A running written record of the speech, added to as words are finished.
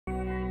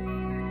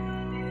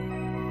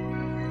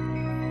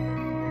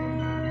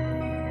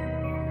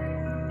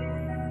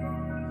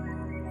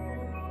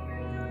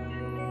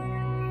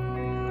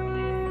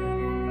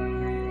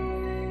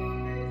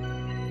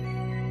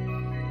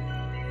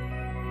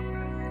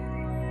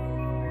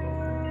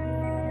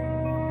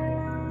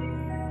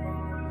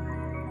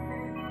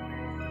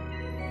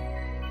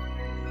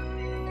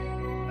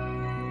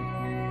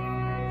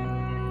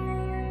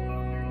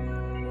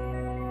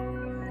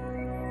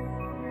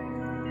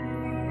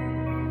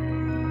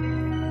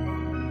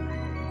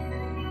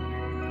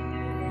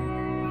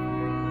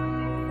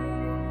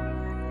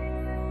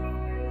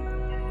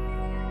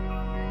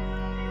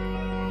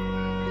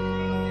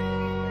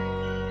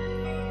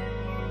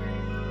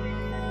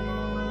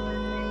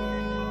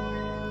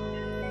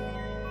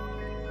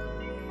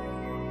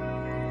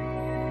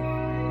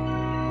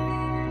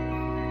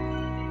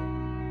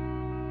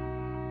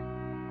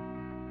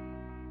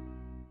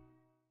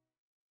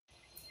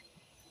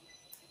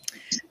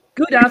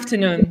Good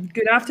afternoon.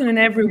 Good afternoon,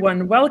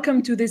 everyone.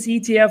 Welcome to this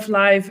ETF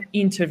Live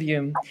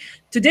interview.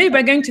 Today,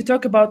 we're going to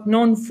talk about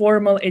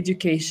non-formal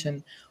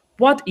education.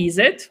 What is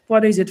it?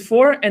 What is it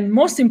for? And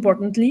most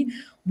importantly,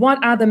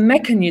 what are the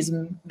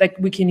mechanisms that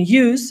we can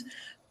use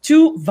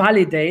to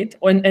validate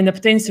and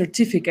obtain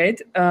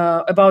certificate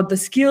about the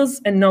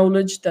skills and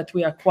knowledge that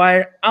we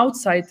acquire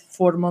outside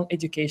formal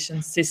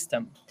education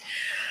system?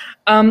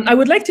 I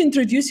would like to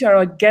introduce you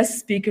our guest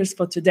speakers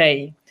for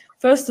today.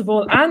 First of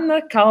all, Anna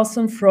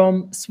Karlsson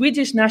from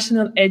Swedish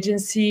National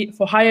Agency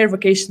for Higher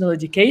Vocational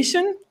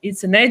Education.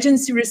 It's an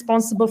agency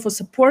responsible for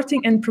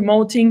supporting and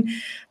promoting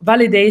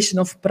validation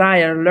of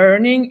prior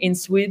learning in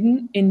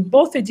Sweden in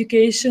both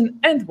education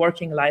and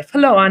working life.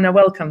 Hello, Anna,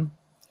 welcome.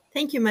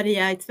 Thank you,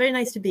 Maria. It's very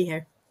nice to be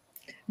here.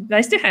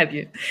 Nice to have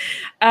you.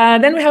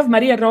 Then we have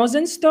Maria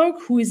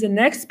Rosenstock, who is an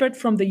expert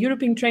from the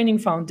European Training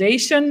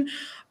Foundation.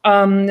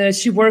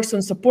 She works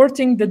on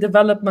supporting the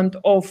development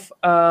of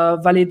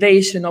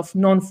validation of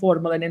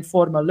non-formal and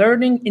informal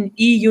learning in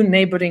EU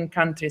neighboring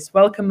countries.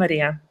 Welcome,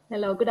 Maria.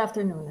 Hello, good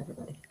afternoon,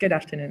 everybody. Good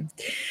afternoon.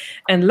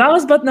 And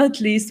last but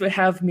not least, we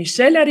have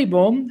Michel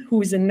Haribo,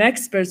 who is an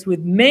expert with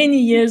many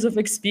years of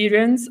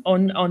experience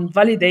on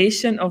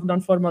validation of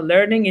non-formal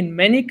learning in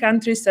many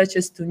countries such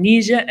as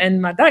Tunisia and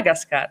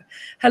Madagascar.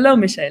 Hello,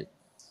 Michel.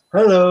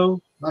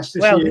 Hello, nice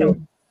to see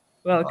you.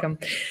 Welcome.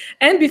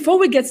 And before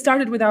we get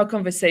started with our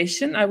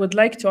conversation, I would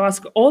like to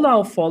ask all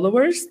our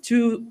followers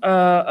to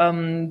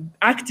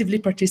actively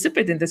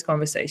participate in this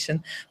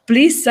conversation.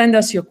 Please send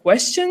us your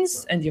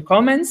questions and your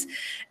comments,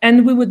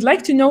 and we would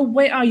like to know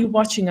where are you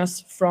watching us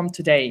from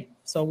today.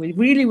 So we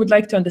really would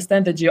like to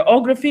understand the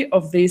geography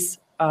of this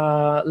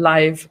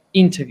live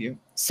interview.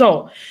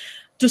 So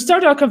to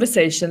start our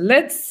conversation,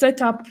 let's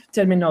set up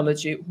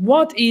terminology.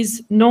 What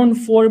is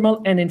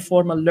non-formal and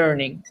informal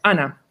learning?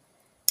 Anna.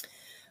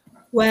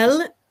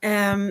 Well,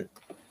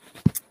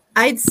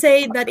 I'd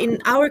say that in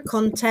our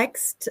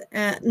context,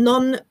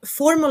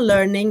 non-formal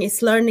learning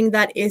is learning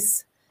that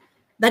is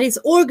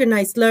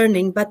organized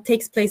learning, but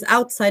takes place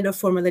outside of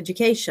formal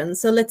education.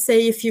 So let's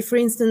say if you, for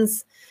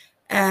instance,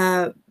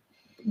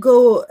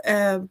 go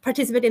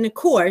participate in a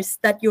course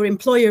that your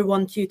employer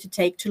wants you to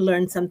take to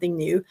learn something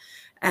new,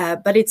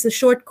 but it's a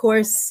short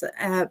course,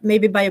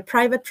 maybe by a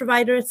private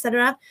provider,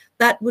 etc.,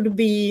 that would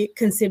be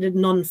considered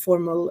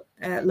non-formal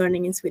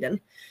learning in Sweden.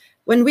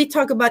 When we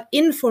talk about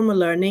informal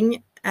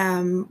learning,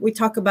 we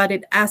talk about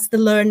it as the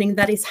learning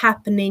that is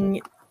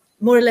happening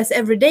more or less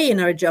every day in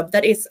our job,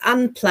 that is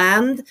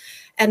unplanned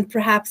and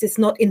perhaps it's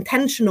not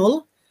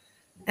intentional,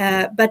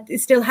 but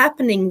it's still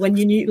happening when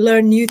you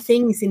learn new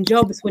things in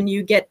jobs, when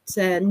you get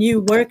new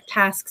work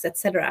tasks,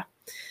 etc.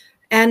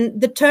 And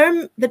the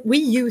term that we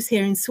use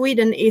here in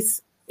Sweden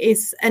is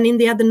and in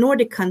the other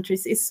Nordic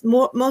countries is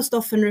most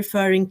often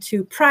referring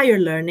to prior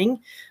learning,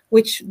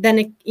 which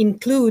then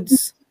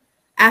includes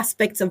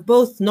aspects of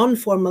both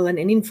non-formal and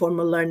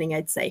informal learning,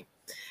 I'd say.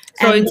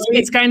 So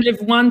it's kind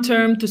of one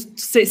term to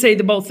say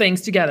the both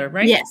things together,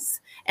 right? Yes.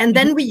 And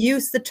then we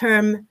use the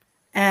term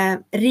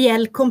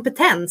reell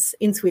kompetens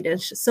in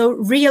Swedish. So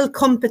real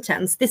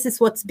competence, this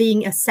is what's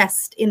being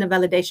assessed in a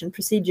validation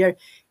procedure,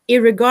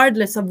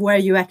 irregardless of where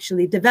you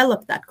actually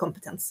develop that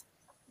competence.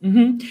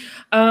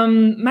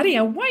 Mm-hmm.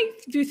 Maria, why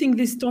do you think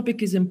this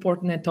topic is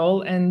important at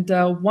all? And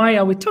why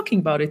are we talking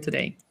about it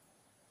today?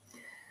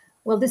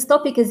 Well, this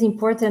topic is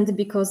important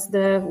because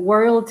the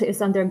world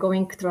is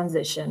undergoing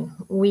transition.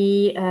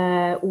 We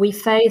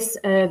face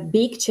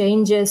big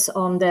changes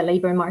on the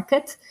labor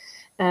market.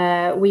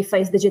 We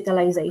face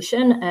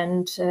digitalization,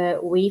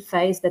 and we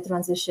face the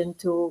transition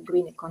to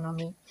green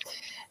economy.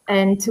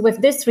 And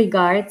with this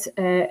regard,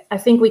 I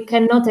think we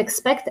cannot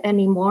expect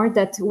anymore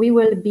that we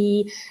will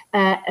be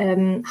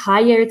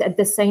hired at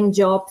the same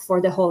job for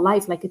the whole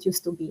life like it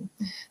used to be.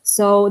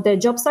 So the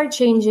jobs are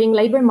changing,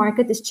 labor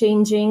market is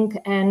changing,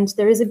 and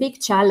there is a big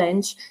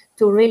challenge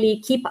to really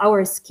keep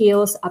our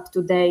skills up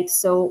to date.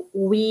 So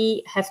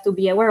we have to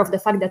be aware of the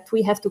fact that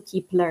we have to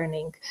keep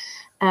learning.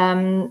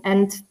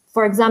 And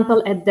for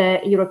example, at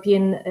the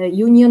European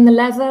Union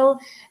level,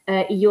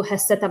 EU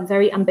has set up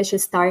very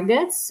ambitious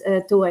targets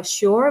to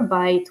assure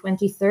by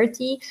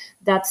 2030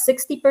 that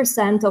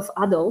 60% of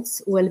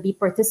adults will be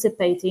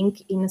participating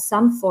in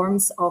some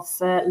forms of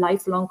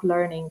lifelong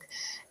learning.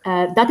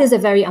 That is a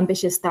very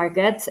ambitious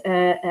target,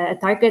 a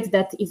target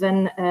that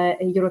even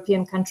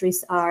European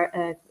countries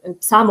are,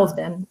 some of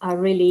them are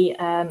really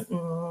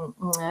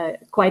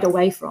quite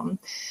away from.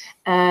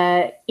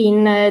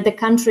 In the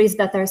countries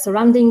that are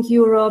surrounding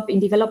Europe, in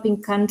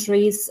developing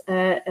countries,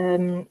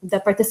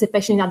 the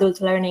participation in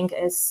adult learning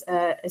is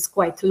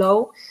quite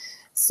low.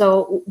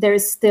 So there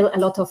is still a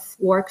lot of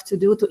work to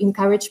do to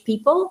encourage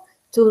people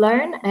to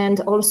learn and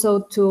also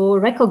to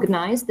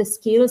recognize the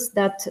skills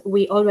that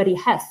we already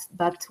have,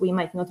 but we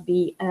might not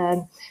be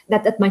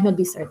that might not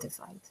be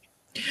certified.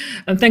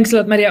 And thanks a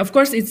lot, Maria. Of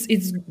course,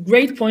 it's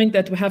great point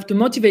that we have to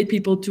motivate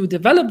people to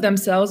develop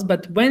themselves,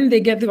 but when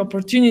they get the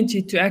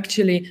opportunity to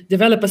actually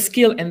develop a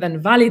skill and then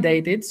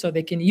validate it so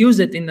they can use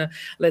it in a,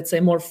 let's say,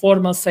 more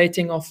formal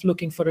setting of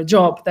looking for a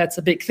job, that's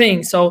a big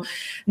thing. So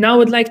now I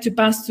would like to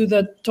pass to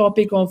the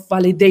topic of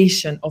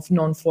validation of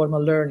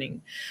non-formal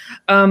learning.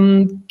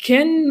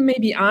 Can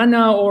maybe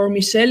Anna or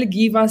Michelle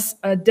give us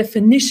a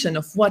definition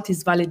of what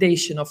is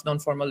validation of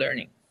non-formal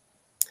learning?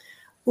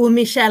 Well,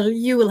 Michelle,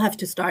 you will have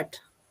to start.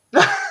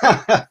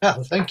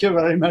 Thank you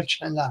very much,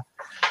 Anna.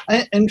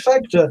 In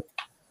fact, to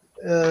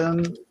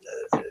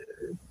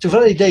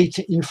validate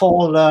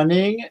informal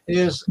learning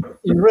is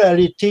in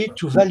reality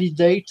to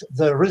validate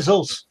the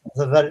results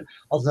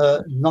of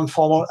the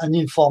non-formal and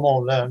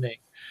informal learning.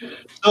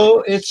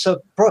 So it's a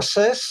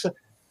process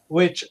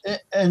which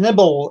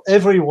enables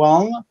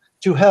everyone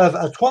to have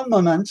at one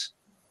moment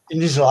in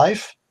his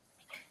life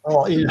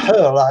or in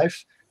her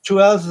life to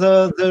have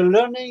the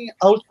learning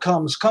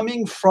outcomes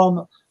coming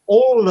from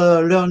all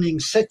learning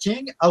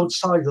setting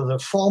outside of the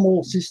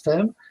formal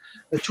system,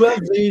 to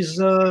have these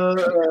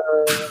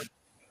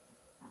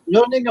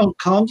learning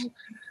outcomes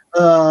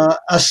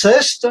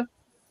assessed,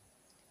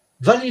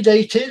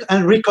 validated,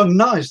 and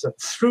recognized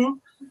through,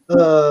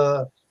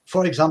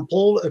 for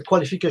example, a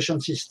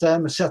qualification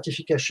system, a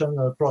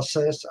certification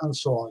process, and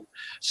so on.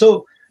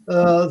 So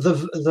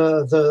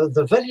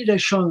the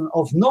validation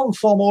of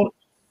non-formal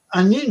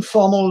and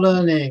informal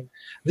learning,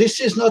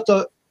 this is not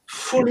a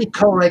fully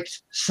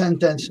correct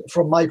sentence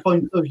from my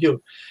point of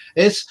view.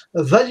 It's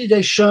a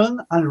validation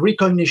and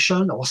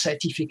recognition or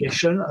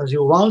certification, as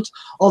you want,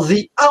 of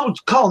the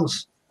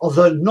outcomes of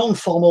the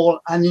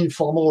non-formal and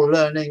informal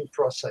learning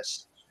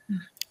process.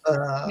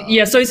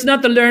 Yeah, so it's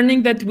not the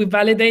learning that we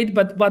validate,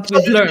 but what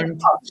we've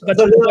learned. But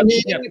the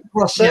learning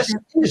process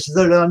is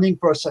the learning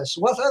process.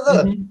 What are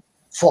the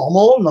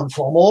formal,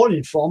 non-formal,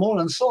 informal,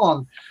 and so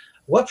on?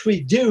 What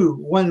we do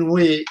when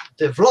we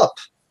develop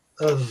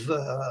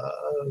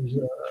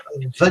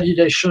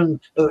validation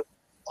of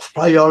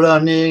prior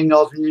learning,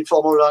 of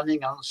informal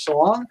learning, and so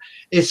on.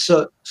 It's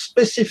a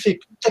specific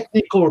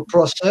technical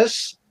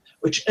process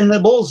which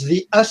enables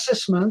the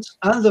assessment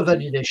and the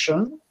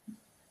validation.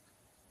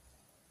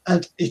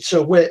 And it's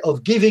a way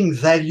of giving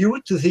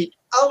value to the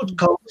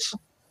outcomes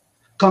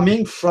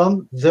coming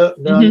from the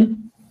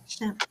learning.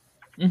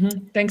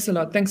 Thanks a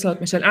lot,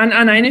 Michelle. And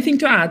Anna, anything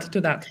to add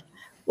to that?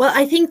 Well,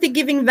 I think the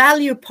giving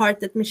value part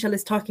that Michelle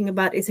is talking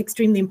about is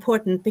extremely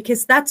important,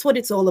 because that's what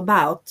it's all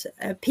about.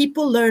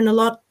 People learn a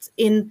lot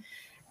in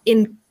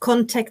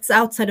contexts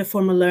outside of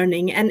formal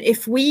learning. And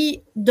if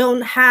we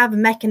don't have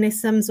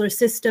mechanisms or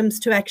systems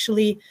to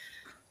actually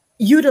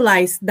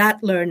utilize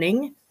that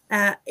learning,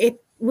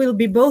 it will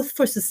be both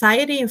for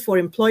society and for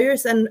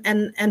employers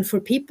and for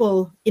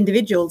people,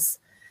 individuals.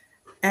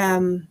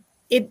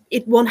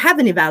 It won't have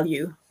any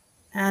value.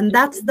 And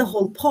that's the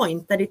whole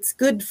point, that it's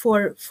good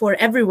for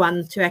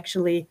everyone to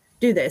actually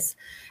do this.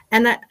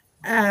 And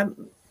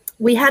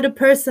we had a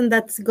person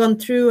that's gone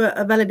through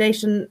a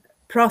validation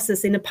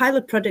process in a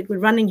pilot project we're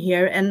running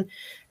here. And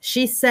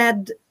she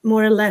said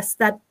more or less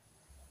that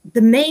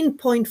the main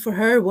point for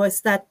her was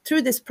that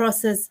through this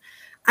process,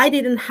 I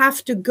didn't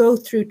have to go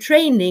through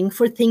training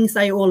for things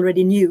I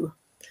already knew.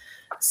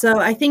 So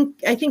I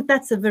think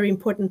that's a very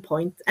important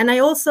point. And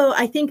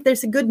I think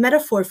there's a good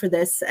metaphor for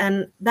this.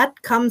 And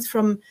that comes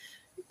from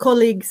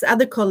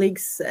other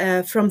colleagues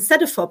from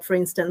CEDEFOP, for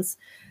instance,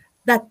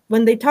 that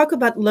when they talk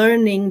about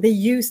learning, they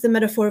use the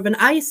metaphor of an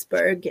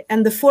iceberg,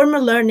 and the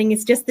formal learning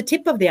is just the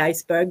tip of the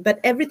iceberg, but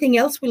everything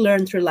else we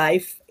learn through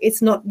life is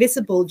not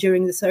visible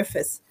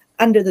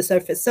under the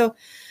surface. So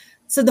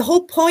the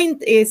whole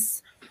point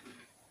is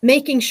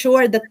making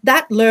sure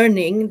that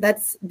learning,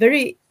 that's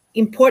very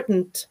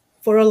important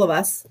for all of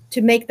us,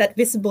 to make that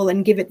visible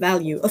and give it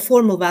value, a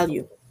formal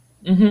value.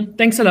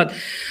 Thanks a lot.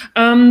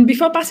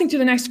 Before passing to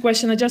the next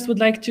question, I just would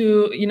like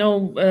to,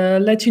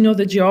 let you know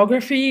the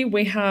geography.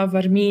 We have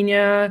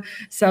Armenia,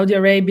 Saudi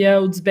Arabia,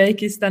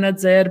 Uzbekistan,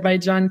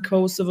 Azerbaijan,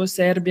 Kosovo,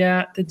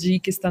 Serbia,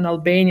 Tajikistan,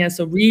 Albania.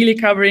 So really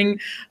covering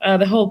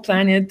the whole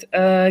planet.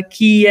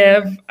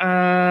 Kiev,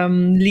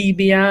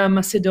 Libya,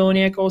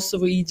 Macedonia,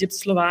 Kosovo, Egypt,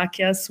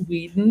 Slovakia,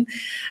 Sweden.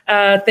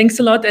 Thanks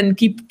a lot, and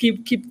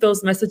keep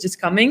those messages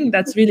coming.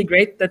 That's really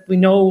great that we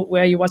know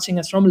where you're watching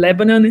us from.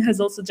 Lebanon has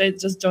also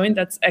just joined.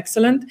 That's excellent.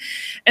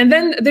 And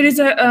then there is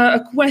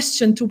a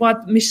question to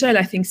what Michelle,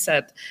 I think,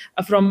 said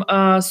from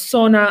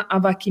Sona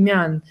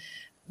Avakimian.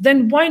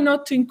 Then why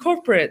not to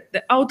incorporate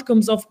the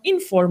outcomes of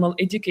informal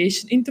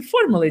education into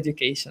formal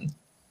education?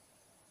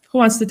 Who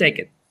wants to take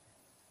it?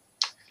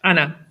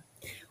 Anna.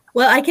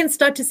 Well, I can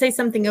start to say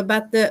something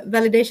about the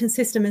validation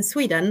system in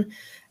Sweden.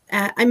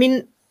 I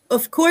mean,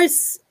 of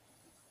course,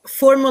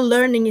 formal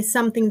learning is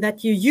something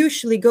that you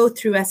usually go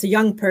through as a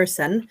young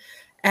person.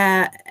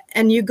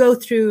 And you go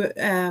through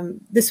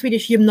the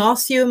Swedish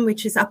gymnasium,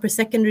 which is upper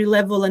secondary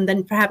level, and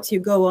then perhaps you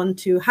go on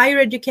to higher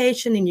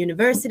education in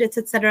universities,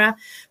 etc.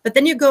 But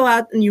then you go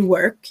out and you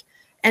work,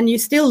 and you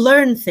still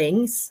learn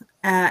things.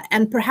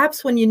 And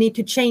perhaps when you need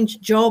to change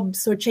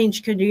jobs or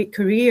change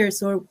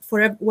careers, or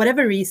for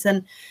whatever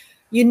reason,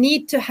 you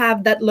need to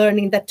have that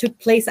learning that took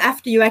place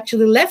after you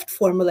actually left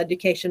formal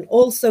education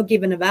also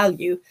given a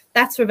value.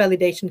 That's where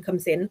validation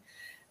comes in.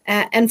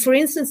 And for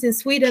instance, in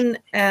Sweden,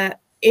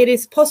 it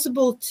is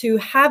possible to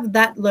have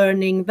that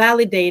learning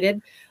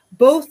validated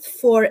both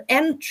for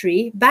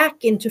entry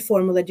back into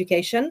formal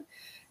education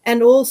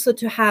and also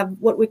to have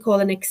what we call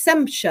an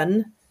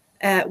exemption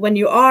when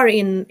you are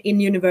in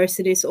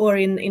universities or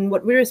in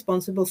what we're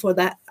responsible for,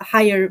 that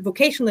higher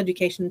vocational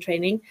education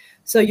training.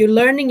 So you're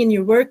learning in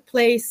your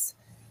workplace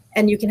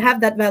and you can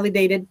have that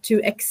validated to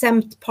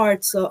exempt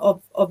parts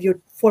of your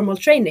formal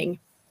training.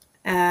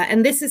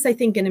 And this is, I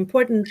think, an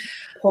important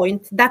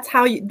point. That's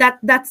how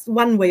that's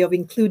one way of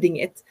including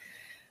it.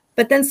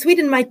 But then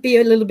Sweden might be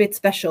a little bit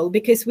special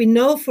because we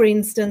know, for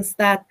instance,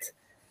 that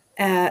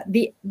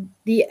the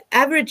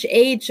average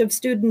age of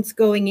students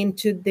going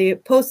into the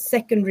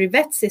post-secondary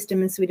vet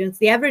system in Sweden,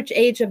 the average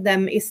age of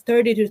them is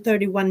 30 to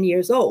 31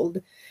 years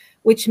old,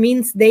 which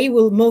means they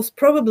will most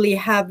probably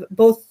have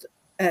both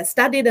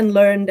studied and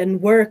learned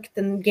and worked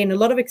and gained a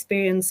lot of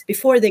experience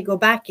before they go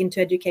back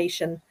into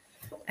education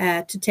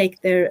to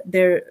take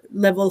their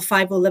level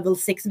 5 or level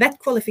 6 vet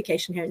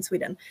qualification here in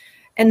Sweden.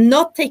 And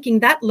not taking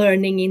that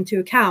learning into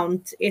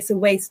account is a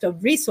waste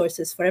of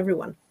resources for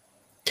everyone.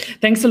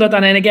 Thanks a lot,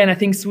 Anna. And again, I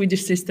think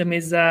Swedish system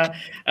is a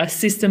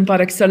system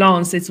par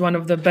excellence. It's one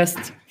of the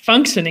best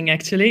functioning,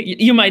 actually.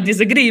 You might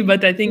disagree,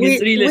 but I think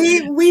it's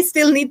really... We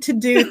still need to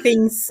do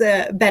things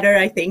better,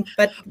 I think,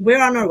 but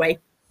we're on our way.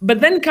 But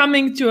then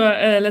coming to,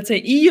 let's say,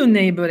 EU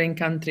neighboring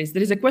countries,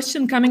 there is a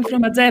question coming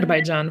from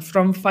Azerbaijan,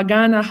 from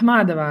Fagan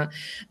Ahmadova.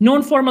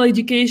 Non-formal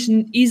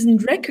education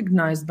isn't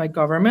recognized by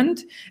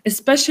government,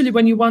 especially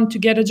when you want to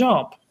get a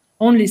job.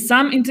 Only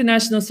some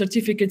international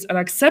certificates are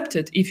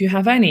accepted if you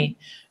have any.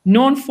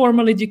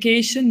 Non-formal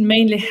education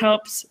mainly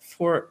helps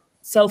for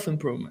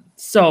self-improvement.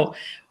 So,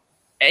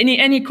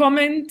 any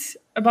comment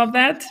about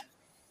that?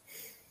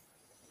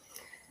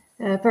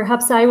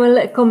 Perhaps I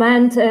will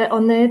comment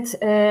on it.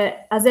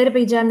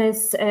 Azerbaijan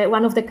is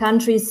one of the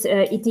countries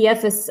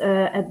ETF is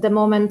at the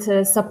moment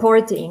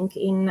supporting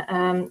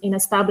in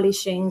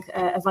establishing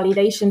a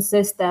validation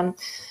system,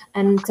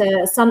 and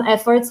some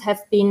efforts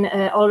have been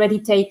already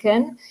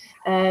taken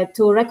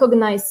to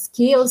recognize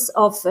skills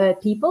of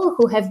people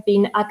who have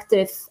been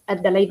active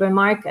at the labor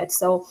market.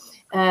 So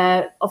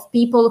of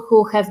people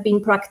who have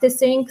been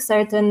practicing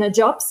certain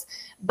jobs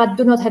but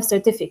do not have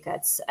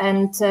certificates.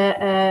 And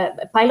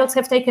pilots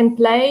have taken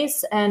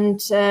place,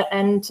 and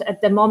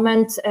at the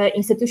moment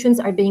institutions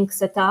are being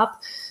set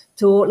up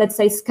to, let's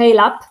say, scale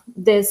up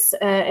these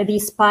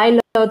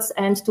pilots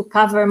and to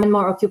cover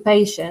more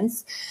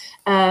occupations.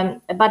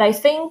 But I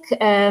think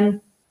the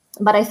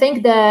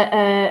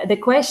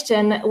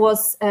question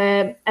was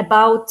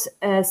about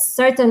a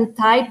certain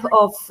type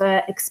of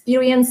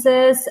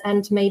experiences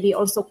and maybe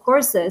also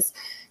courses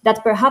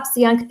that perhaps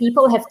young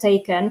people have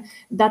taken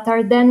that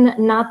are then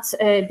not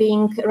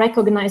being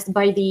recognized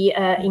by the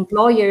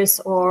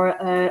employers or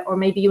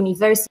maybe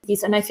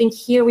universities. And I think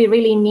here we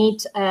really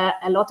need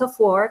a lot of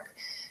work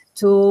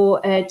to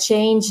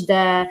change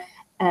the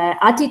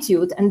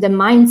attitude and the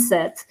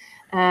mindset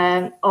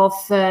of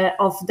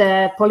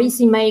the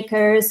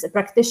policymakers,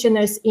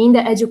 practitioners in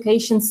the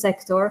education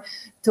sector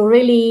to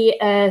really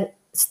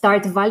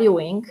start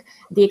valuing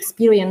the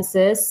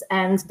experiences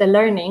and the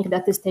learning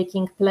that is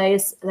taking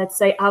place, let's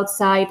say,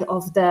 outside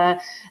of the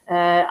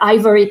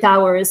ivory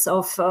towers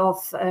of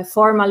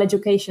formal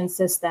education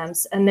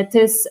systems. And it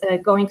is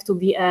going to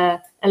be a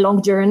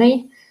long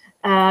journey,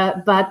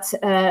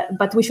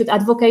 but we should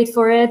advocate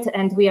for it,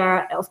 and we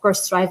are, of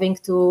course, striving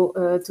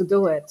to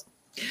do it.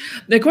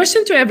 The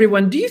question to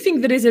everyone: do you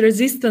think there is a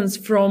resistance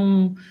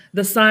from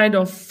the side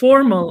of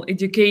formal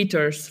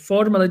educators,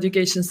 formal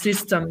education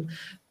system,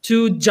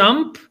 to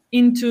jump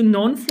into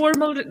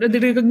non-formal,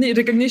 the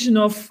recognition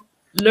of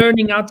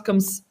learning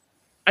outcomes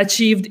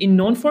achieved in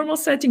non-formal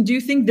setting? Do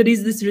you think there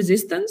is this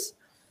resistance?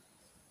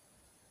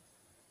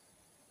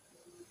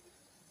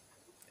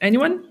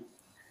 Anyone?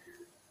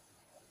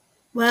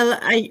 Well,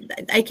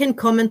 I can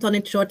comment on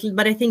it shortly,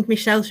 but I think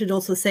Michelle should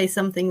also say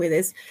something with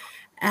this.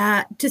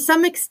 To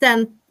some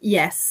extent,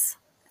 yes.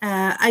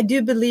 I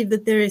do believe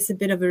that there is a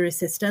bit of a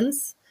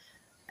resistance.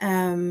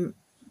 And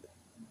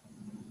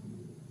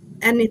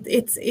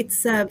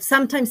it's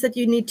sometimes that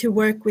you need to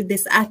work with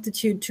this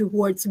attitude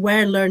towards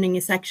where learning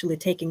is actually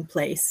taking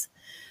place.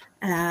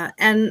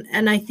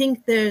 And I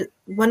think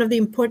one of the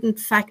important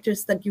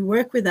factors that you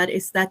work with that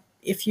is that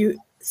if you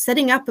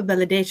setting up a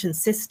validation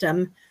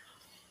system,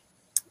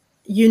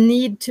 you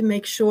need to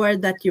make sure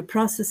that your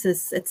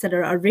processes,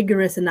 etc., are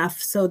rigorous enough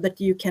so that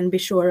you can be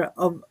sure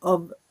of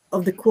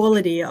the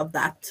quality of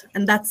that.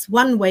 And that's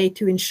one way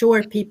to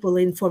ensure people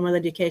in formal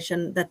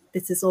education that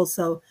this is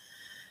also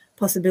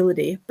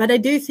possibility. But I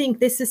do think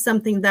this is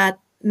something that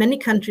many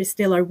countries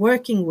still are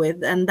working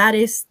with, and that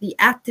is the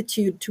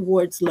attitude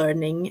towards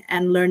learning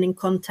and learning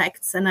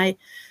contexts. And I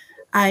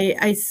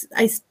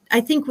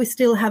think we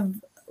still have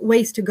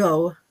ways to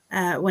go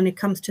when it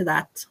comes to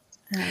that.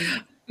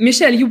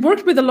 Michelle, you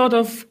worked with a lot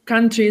of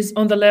countries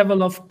on the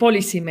level of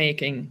policy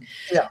making.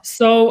 Yeah.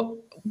 So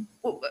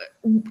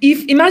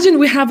if imagine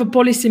we have a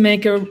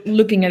policymaker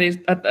looking at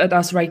at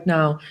us right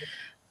now,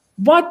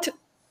 what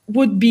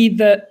would be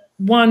the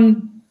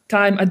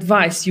one-time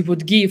advice you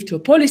would give to a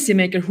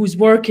policymaker who's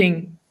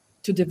working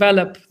to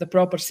develop the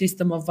proper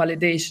system of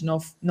validation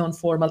of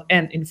non-formal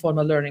and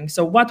informal learning?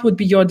 So what would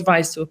be your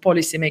advice to a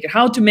policymaker?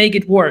 How to make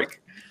it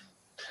work?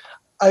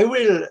 I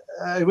will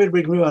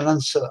bring you an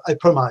answer, I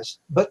promise.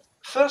 But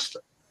first,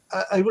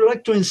 I would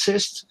like to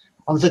insist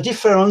on the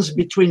difference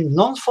between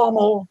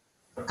non-formal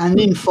and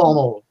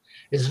informal.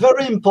 It's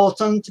very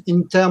important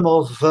in terms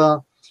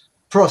of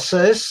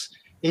process,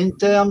 in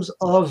terms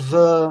of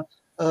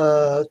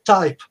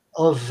type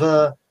of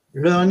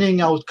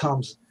learning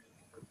outcomes.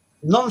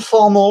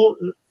 Non-formal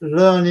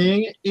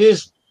learning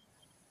is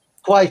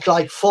quite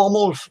like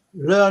formal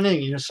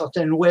learning in a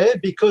certain way,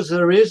 because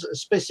there is a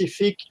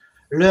specific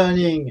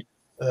learning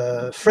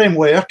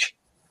framework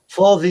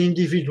for the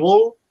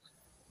individual.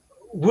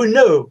 We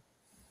know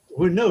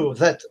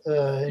that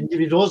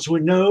individuals, we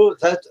know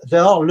that they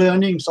are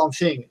learning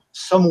something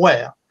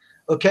somewhere,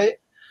 okay?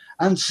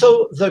 And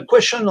so the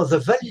question of the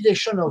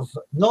validation of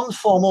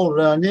non-formal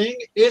learning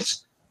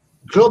is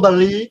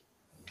globally,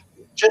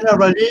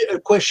 generally a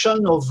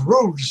question of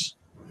rules,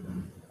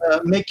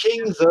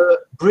 making the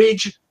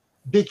bridge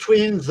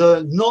between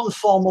the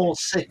non-formal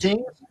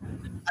setting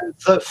and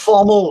the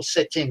formal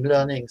setting,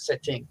 learning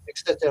setting,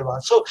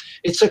 etc. So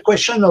it's a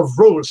question of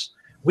rules.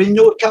 We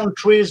know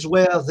countries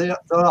where there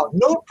are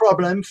no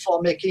problem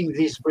for making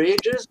these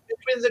bridges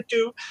between the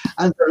two,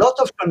 and a lot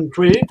of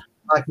countries,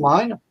 like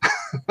mine,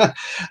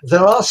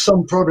 there are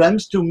some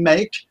problems to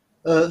make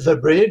the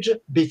bridge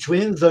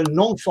between the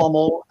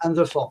non-formal and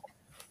the formal.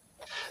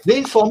 The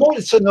informal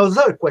is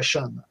another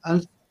question,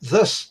 and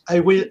thus I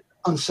will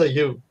answer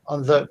you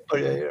on the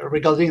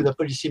regarding the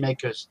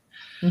policymakers.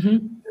 Mm-hmm.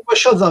 The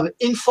question of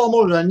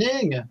informal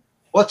learning,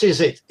 what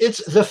is it?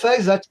 It's the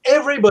fact that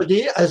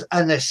everybody, as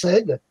Anne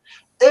said,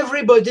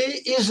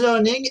 everybody is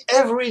learning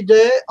every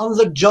day on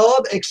the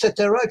job,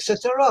 etc.,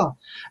 etc.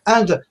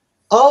 And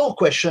our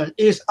question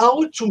is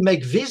how to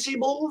make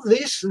visible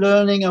these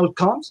learning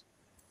outcomes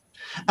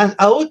and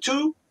how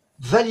to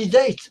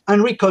validate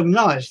and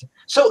recognize.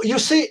 So you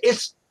see,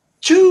 it's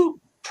two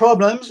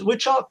problems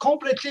which are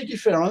completely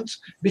different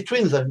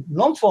between the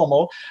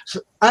non-formal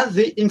and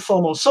the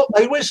informal. So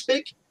I will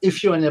speak,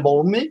 if you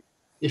enable me,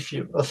 if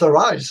you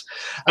authorize.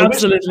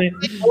 Absolutely.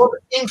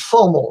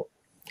 Informal.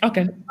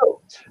 Okay.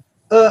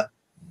 So,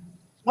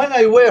 when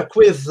I work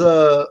with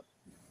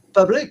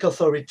public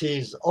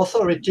authorities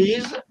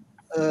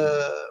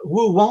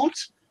who want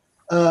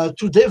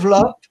to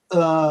develop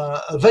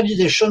a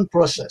validation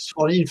process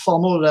for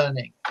informal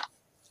learning,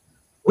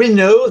 we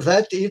know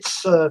that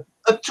it's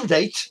up to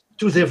date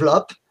to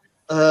develop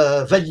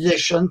a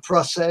validation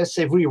process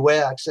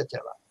everywhere,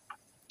 etc.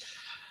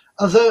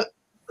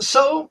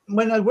 So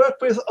when I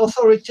work with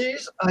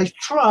authorities, I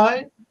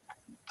try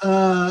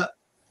to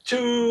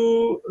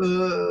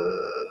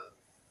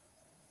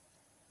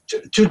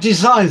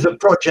design the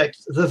project,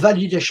 the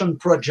validation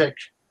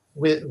project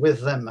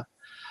with them.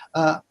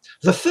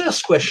 The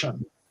first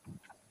question,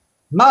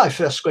 my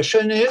first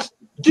question is,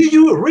 do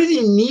you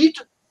really need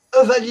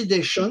a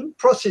validation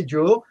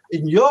procedure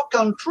in your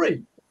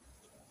country?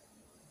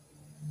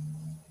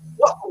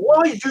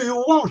 Why do you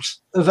want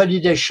a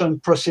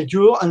validation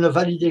procedure and a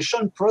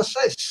validation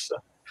process?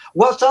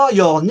 What are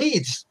your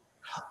needs?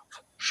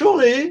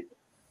 Surely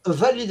a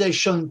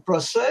validation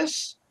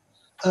process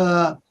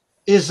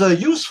is a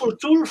useful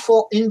tool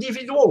for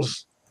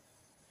individuals,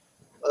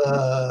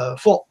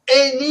 for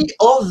any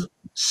of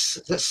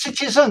the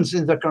citizens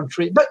in the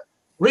country. But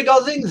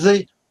regarding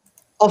the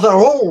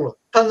overall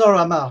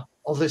panorama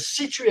of the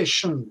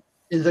situation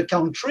in the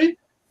country,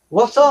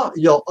 what are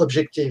your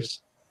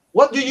objectives?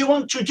 What do you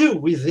want to do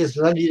with this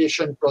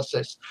validation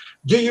process?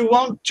 Do you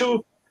want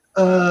to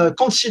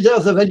consider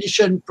the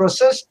validation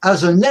process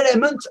as an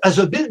element, as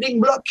a building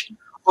block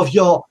of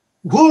your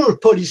whole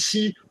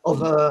policy of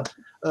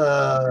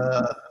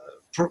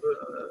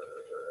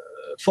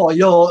for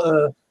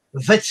your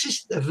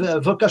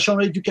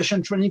vocational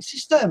education training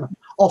system,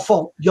 or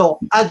for your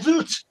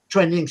adult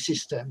training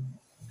system?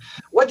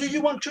 What do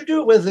you want to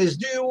do with this?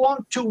 Do you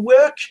want to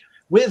work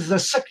with the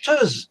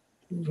sectors,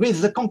 with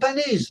the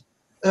companies?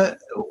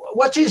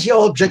 What is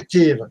your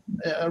objective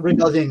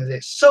regarding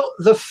this? So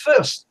the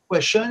first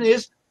question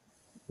is,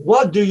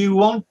 what do you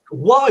want?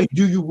 Why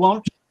do you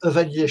want a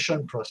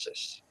validation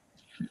process?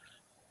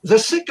 The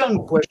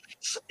second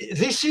question,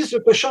 this is the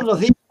question of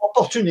the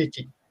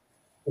opportunity.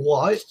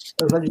 Why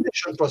a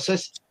validation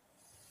process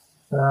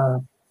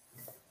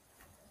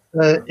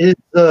is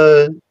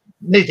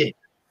needed?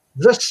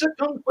 The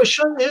second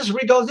question is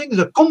regarding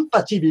the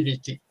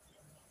compatibility.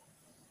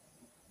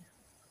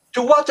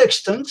 To what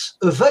extent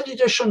a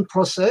validation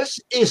process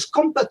is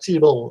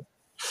compatible,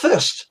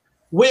 first,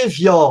 with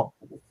your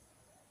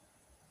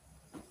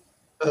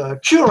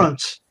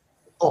current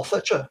or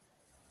future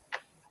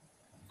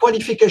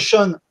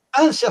qualification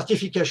and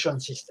certification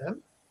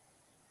system?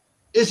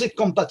 Is it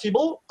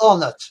compatible or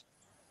not?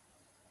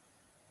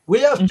 We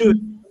have to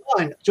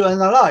to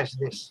analyze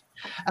this.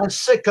 And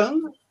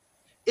second,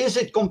 is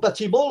it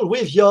compatible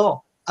with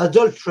your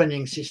adult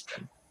training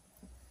system?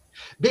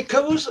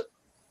 Because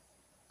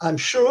I'm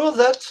sure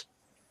that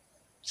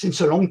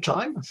since a long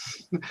time,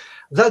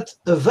 that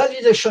a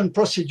validation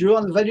procedure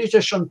and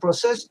validation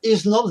process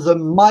is not the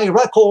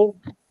miracle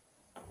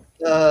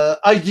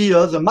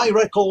idea, the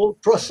miracle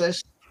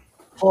process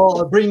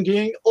for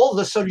bringing all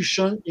the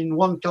solution in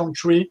one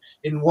country,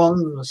 in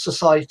one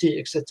society,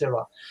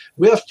 etc.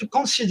 We have to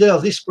consider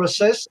this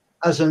process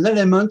as an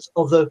element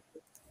of the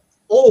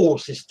whole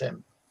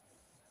system.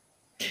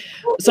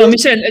 So,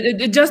 Michel,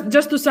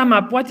 just to sum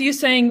up, what are you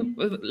saying,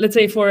 let's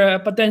say, for a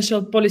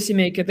potential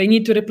policymaker? They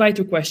need to reply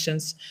to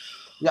questions.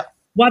 Yeah.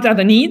 What are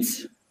the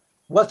needs?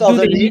 What are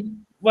the needs?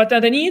 What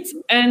are the needs?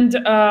 And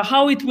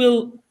how it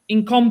will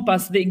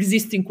encompass the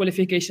existing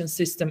qualification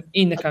system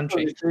in the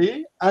country.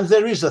 Absolutely. And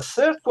there is a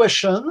third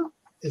question.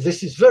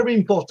 This is very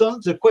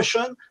important. The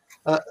question,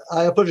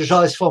 I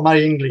apologize for my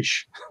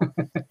English.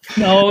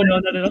 No.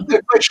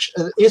 The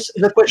question is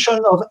the question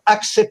of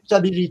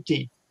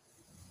acceptability.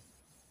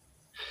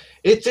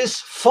 It is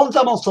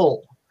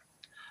fundamental.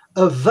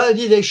 A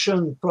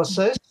validation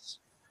process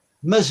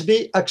must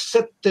be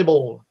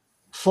acceptable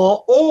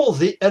for all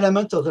the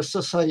elements of the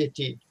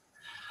society.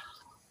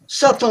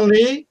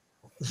 Certainly,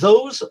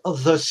 those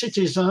of the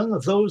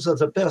citizens, those of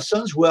the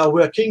persons who are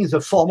working in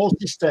the formal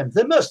system,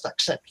 they must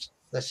accept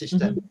the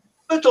system.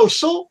 But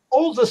also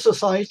all the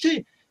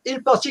society,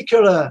 in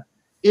particular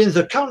in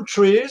the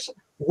countries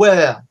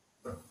where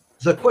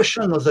the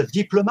question of the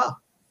diploma,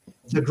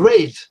 the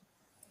grade,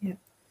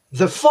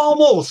 the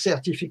formal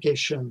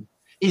certification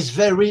is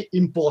very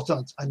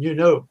important. And you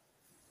know,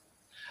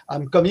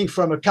 I'm coming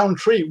from a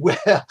country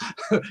where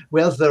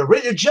the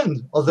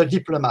religion of the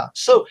diploma.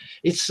 So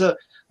it's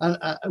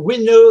we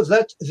know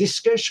that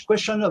this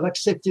question of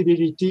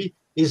acceptability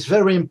is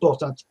very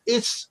important.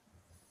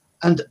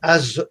 And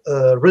as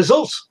a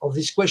result of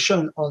this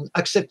question on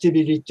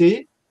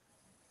acceptability,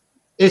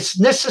 it's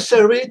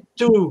necessary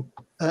to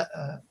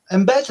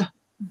embed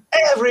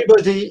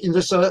everybody in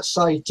the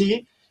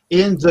society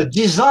in the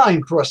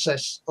design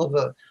process of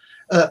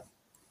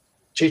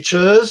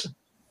teachers,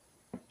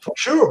 for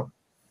sure,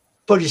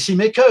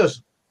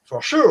 policymakers,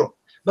 for sure,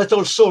 but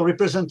also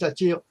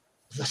representative of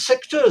the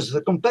sectors,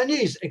 the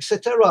companies,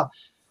 etc.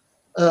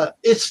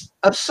 It's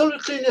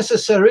absolutely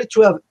necessary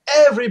to have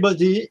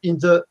everybody in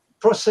the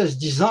process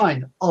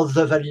design of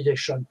the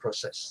validation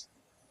process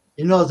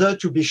in order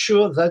to be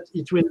sure that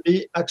it will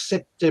be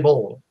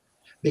acceptable,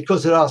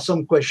 because there are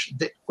some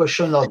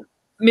question of.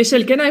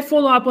 Michel, can I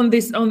follow up on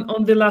this,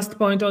 on the last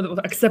point of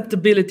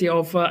acceptability,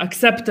 of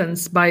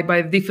acceptance by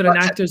different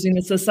actors in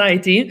the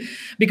society?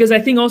 Because I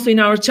think also in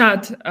our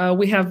chat,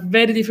 we have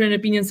very different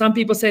opinions. Some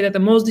people say that the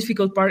most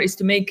difficult part is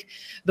to make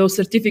those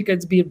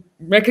certificates be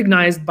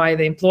recognized by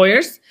the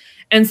employers.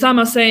 And some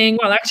are saying,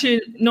 well,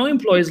 actually, no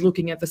employer is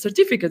looking at the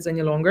certificates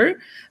any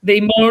longer.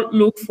 They more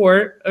look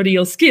for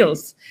real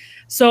skills.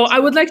 So I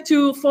would like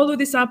to follow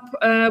this up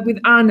with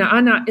Anna.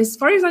 Anna, as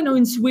far as I know,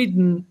 in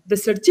Sweden, the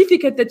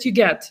certificate that you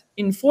get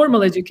in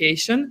formal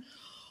education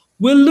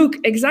will look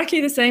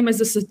exactly the same as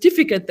the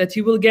certificate that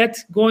you will get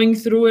going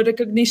through a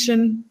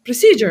recognition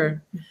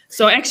procedure.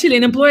 So actually,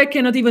 an employer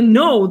cannot even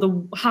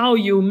know how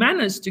you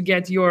managed to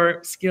get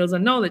your skills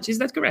and knowledge. Is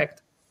that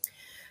correct?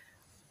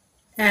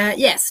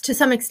 Yes, to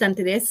some extent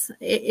it is.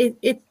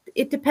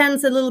 It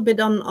depends a little bit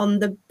on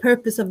the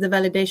purpose of the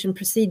validation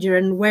procedure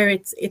and where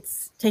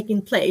it's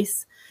taking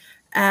place.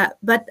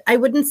 But I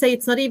wouldn't say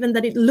it's not even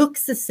that it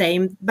looks the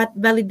same, but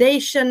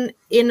validation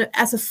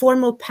as a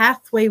formal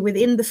pathway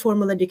within the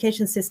formal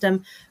education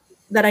system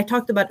that I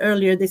talked about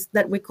earlier,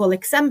 that we call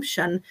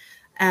exemption,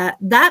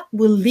 that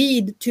will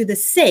lead to the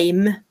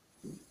same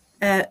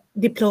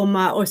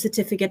diploma or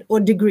certificate or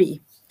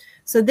degree.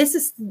 So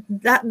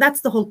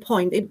that's the whole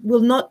point. It will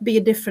not be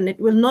different. It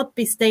will not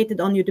be stated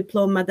on your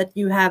diploma that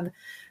you have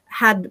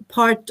had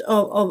part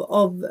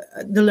of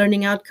the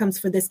learning outcomes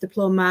for this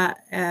diploma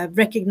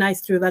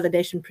recognized through a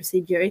validation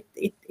procedure.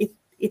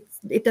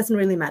 It doesn't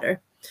really matter.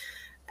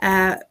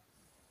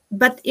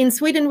 But in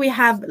Sweden,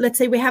 let's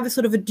say we have a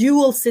sort of a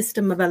dual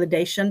system of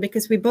validation,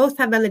 because we both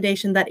have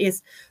validation that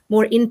is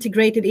more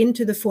integrated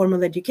into the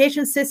formal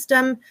education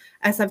system,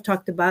 as I've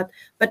talked about,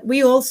 but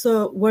we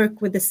also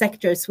work with the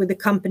sectors, with the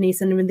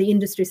companies and with the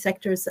industry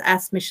sectors,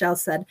 as Michel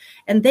said,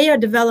 and they are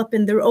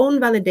developing their own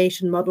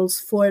validation models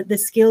for the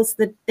skills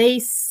that they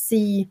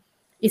see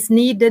is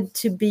needed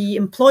to be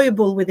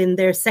employable within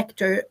their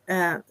sector,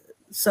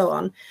 so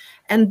on.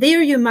 And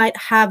there you might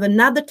have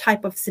another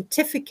type of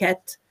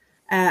certificate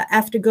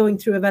after going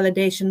through a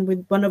validation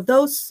with one of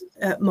those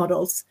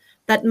models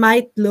that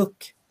might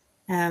look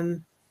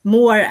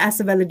more as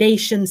a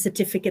validation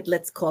certificate,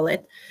 let's call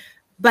it.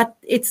 But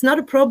it's not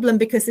a problem,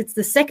 because it's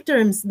the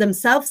sectors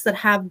themselves that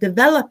have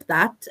developed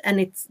that,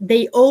 and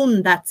they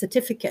own that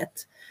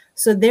certificate.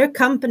 So their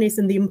companies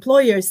and the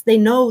employers, they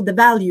know the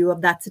value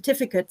of that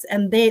certificate,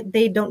 and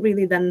they don't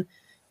really then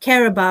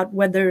care about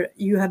whether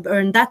you have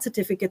earned that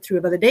certificate through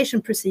a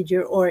validation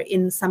procedure or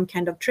in some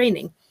kind of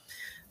training.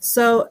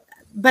 So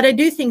but I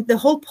do think the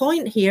whole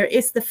point here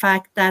is the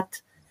fact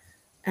that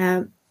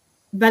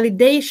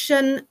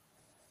validation,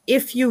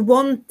 if you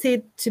want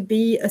it to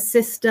be a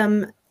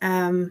system,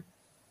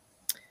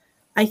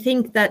 I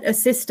think that a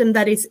system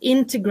that is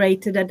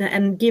integrated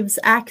and gives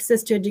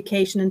access to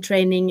education and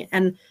training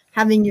and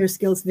having your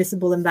skills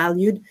visible and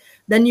valued,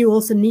 then you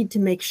also need to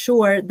make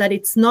sure that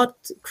it's not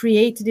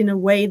created in a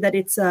way that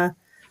it's a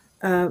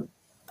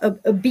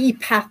B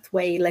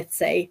pathway, let's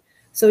say.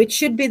 So it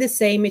should be the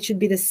same. It should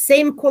be the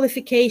same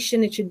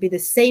qualification. It should be the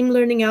same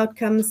learning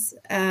outcomes,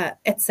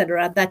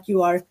 etc., that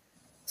you are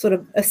sort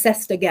of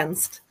assessed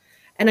against.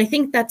 And I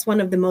think that's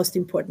one of the most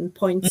important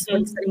points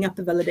when setting up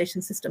a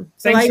validation system.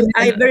 So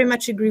I very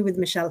much agree with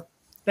Michelle.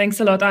 Thanks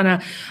a lot,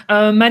 Anna.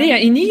 Maria,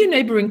 in EU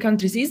neighboring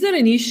countries, is there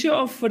an issue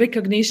of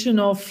recognition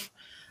of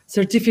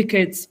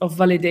certificates of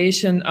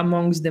validation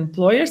amongst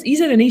employers?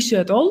 Is it an issue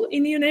at all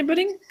in EU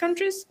neighboring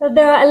countries?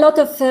 There are a lot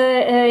of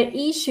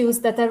issues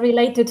that are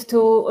related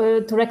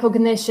to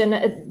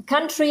recognition.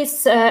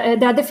 Countries,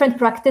 there are different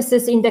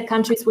practices in the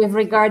countries with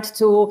regard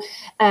to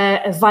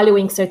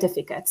valuing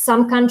certificates.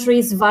 Some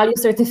countries value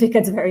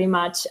certificates very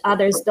much,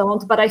 others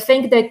don't. But I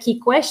think the key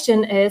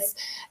question is,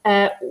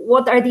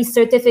 what are these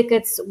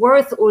certificates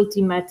worth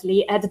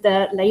ultimately at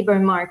the labor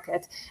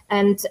market?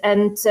 And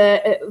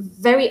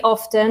very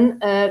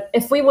often,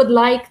 if we would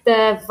like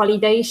the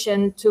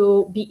validation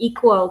to be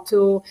equal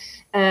to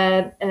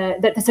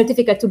the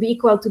certificate to be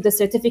equal to the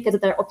certificates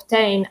that are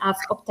obtained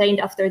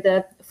after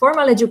the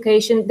formal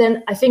education,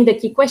 then I think the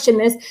key question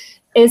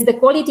is the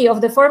quality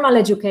of the formal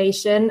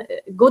education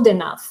good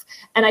enough?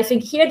 And I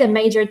think here the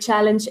major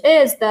challenge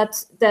is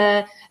that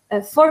the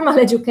formal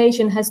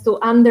education has to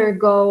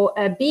undergo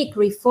a big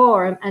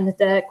reform, and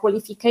the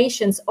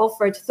qualifications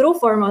offered through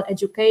formal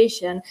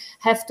education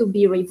have to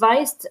be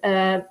revised,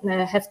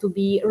 have to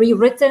be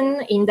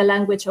rewritten in the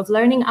language of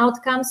learning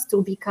outcomes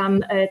to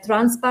become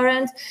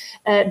transparent.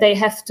 They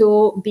have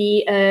to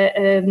be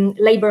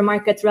labor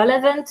market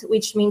relevant,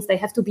 which means they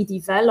have to be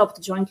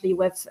developed jointly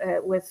with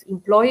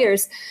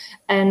employers.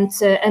 And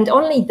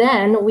only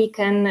then we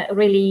can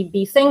really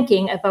be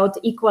thinking about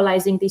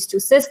equalizing these two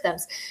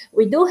systems.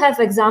 We do have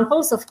examples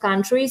of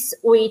countries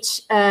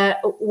which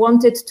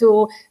wanted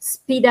to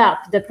speed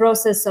up the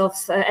process of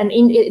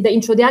the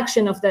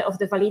introduction of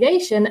the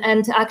validation,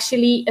 and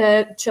actually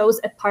chose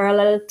a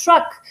parallel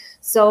track.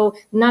 So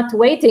not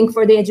waiting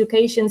for the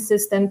education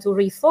system to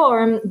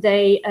reform,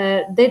 they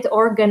did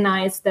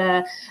organize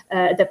the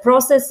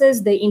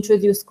processes. They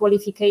introduced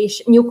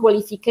new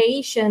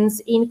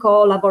qualifications in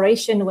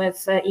collaboration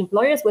with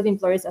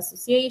employers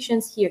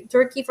associations. Here,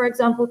 Turkey, for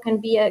example,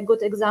 can be a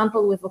good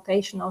example with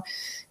Vocational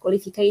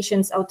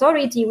Qualifications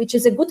Authority, which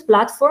is a good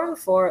platform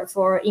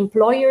for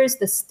employers,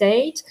 the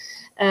state,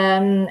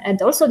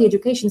 and also the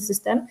education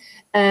system.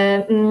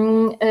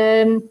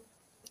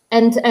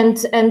 And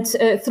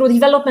through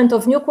development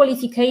of new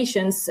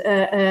qualifications,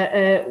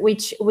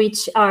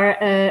 which are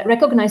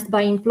recognized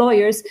by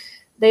employers,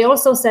 they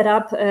also set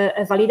up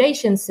a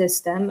validation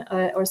system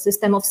or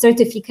system of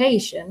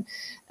certification.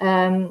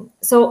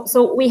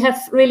 So we have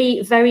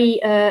really very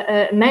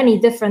many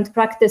different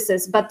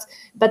practices, but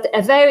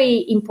a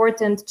very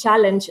important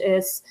challenge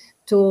is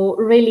to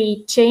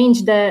really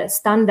change the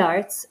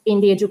standards in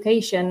the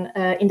education,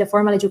 in the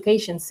formal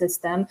education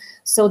system,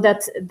 so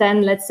that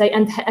then, let's say,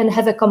 and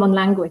have a common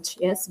language,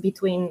 yes,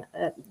 between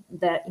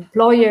the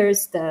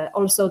employers,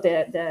 also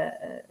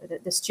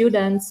the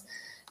students,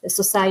 the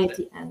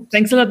society. And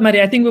thanks a lot,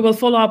 Maria. I think we will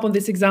follow up on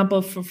this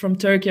example from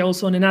Turkey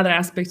also on another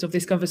aspects of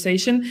this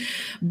conversation.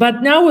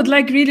 But now I would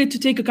like really to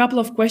take a couple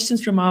of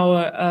questions from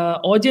our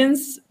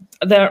audience.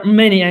 There are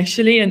many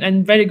actually,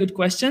 and very good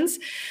questions.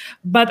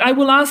 But I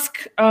will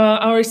ask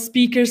our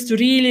speakers to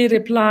really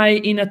reply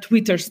in a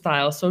Twitter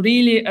style. So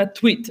really a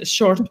tweet, a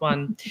short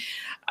one.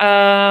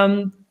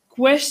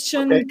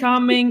 Question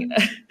coming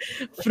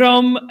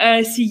from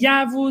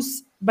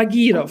Siyavus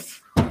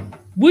Bagirov.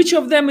 Which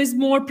of them is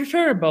more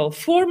preferable,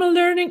 formal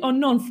learning or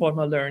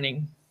non-formal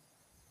learning?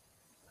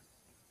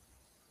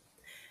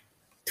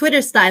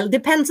 Twitter style,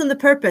 depends on the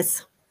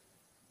purpose.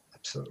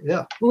 Absolutely,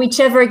 yeah.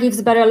 Whichever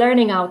gives better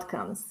learning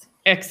outcomes.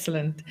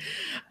 Excellent.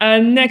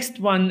 Next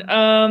one,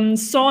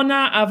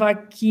 Sona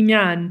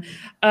Avakimian.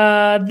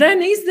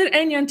 Then is there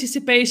any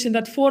anticipation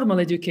that formal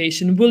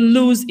education will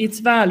lose its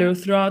value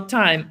throughout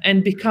time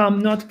and become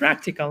not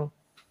practical?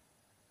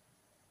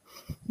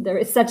 There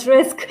is such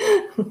risk.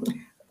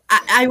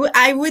 I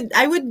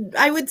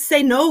would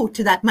say no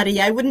to that,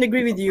 Maria. I wouldn't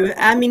agree with you.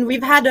 I mean,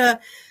 we've had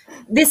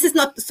this is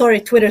not,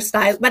 sorry, Twitter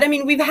style, but I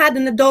mean, we've had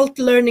an adult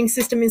learning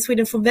system in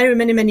Sweden for very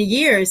many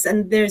years,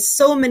 and there's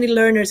so many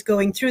learners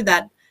going through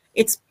that.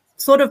 It's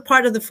sort of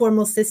part of the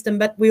formal system,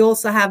 but we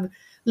also have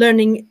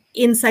learning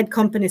inside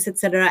companies,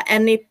 etc.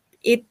 And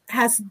it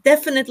has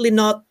definitely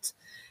not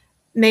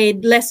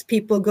made less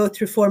people go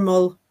through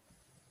formal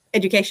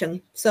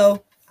education.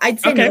 So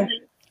I'd say no.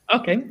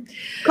 Okay.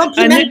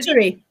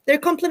 Complementary. They're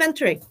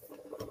complementary.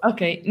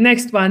 Okay,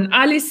 next one.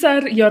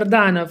 Alisar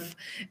Yordanov.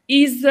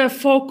 Is the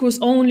focus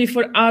only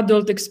for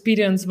adult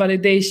experience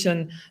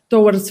validation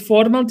towards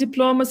formal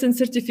diplomas and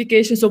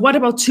certifications? So what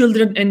about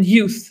children and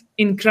youth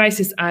in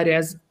crisis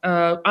areas?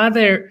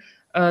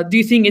 Do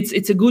you think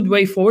it's a good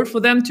way forward for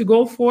them to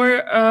go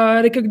for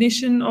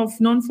recognition of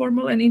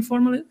non-formal and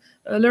informal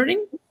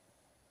learning?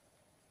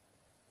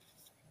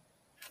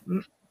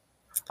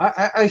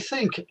 I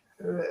think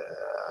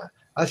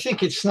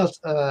it's not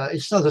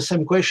the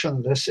same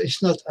question.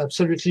 It's not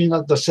absolutely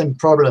not the same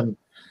problem.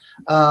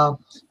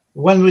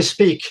 When we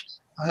speak,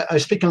 I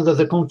speak under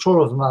the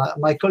control of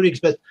my colleagues,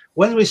 but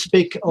when we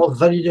speak of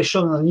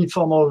validation and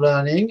informal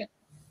learning,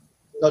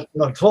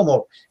 not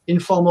formal,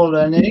 informal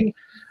learning,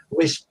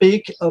 we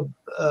speak of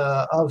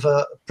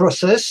a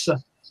process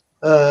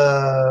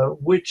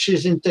which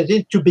is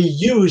intended to be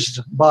used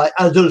by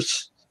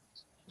adults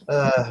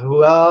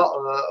who are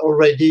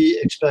already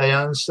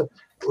experienced,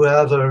 who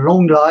have a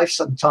long life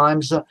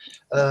sometimes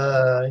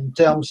in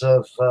terms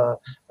of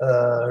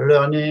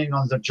learning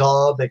on the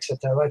job,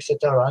 etc.,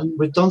 etc. And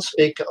we don't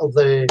speak of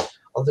the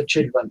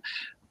children.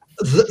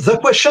 The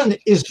question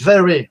is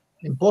very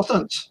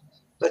important,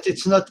 but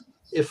it's not.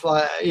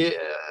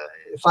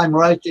 If I'm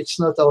right, it's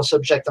not our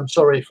subject. I'm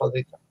sorry for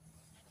that.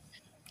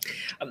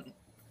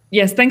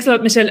 Yes, thanks a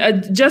lot,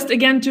 Michelle. Just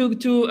again to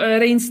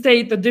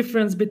reinstate the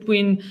difference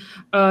between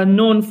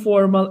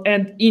non-formal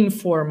and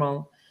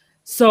informal.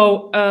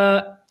 So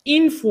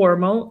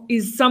informal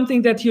is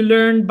something that you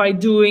learn by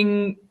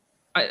doing.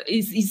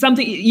 Is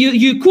something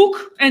you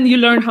cook and you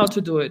learn how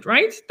to do it,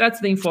 right? That's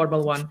the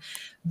informal one.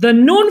 The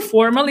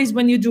non-formal is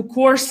when you do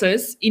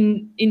courses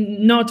in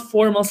not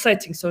formal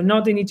settings, so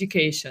not in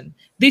education.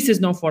 This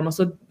is non-formal.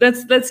 So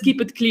let's keep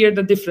it clear,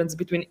 the difference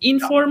between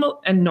informal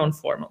and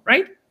non-formal,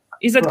 right?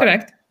 Is that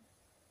correct?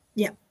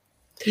 Yeah.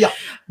 Yeah.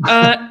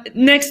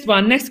 Next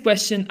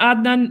question.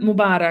 Adnan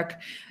Mubarak.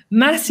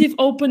 Massive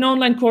open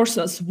online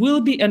courses will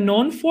be a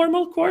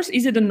non-formal course.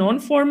 Is it a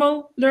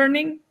non-formal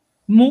learning?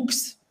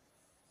 MOOCs?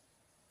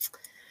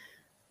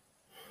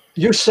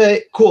 You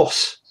say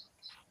course.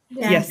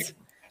 Yeah. Yes.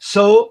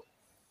 So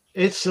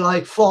it's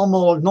like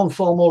formal,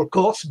 non-formal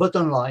course, but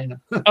online.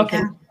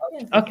 Okay.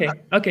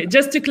 Okay.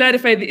 Just to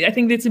clarify, I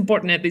think it's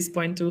important at this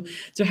point to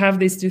have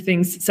these two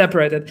things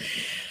separated.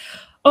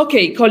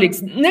 Okay,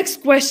 colleagues,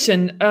 next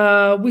question.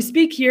 We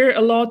speak here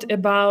a lot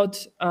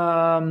about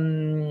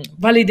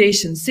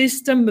validation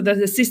system,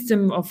 the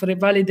system of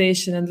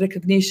validation and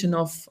recognition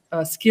of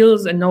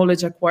skills and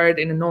knowledge acquired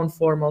in a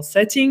non-formal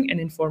setting and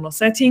informal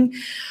setting.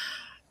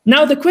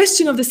 Now, the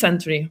question of the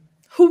century,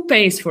 who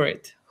pays for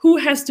it? Who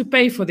has to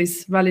pay for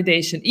this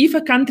validation? If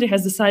a country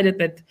has decided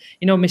that,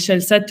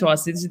 Michelle said to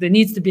us, there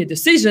needs to be a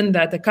decision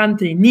that a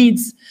country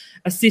needs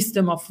a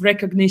system of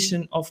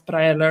recognition of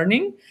prior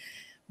learning,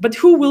 but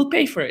who will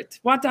pay for it?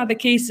 What are the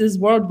cases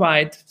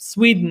worldwide?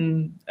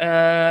 Sweden,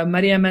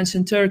 Maria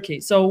mentioned Turkey.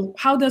 So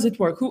how does it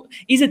work?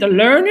 Is it a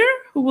learner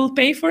who will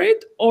pay for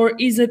it, or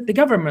is it the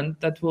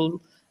government that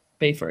will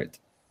pay for it?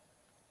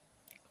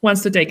 Who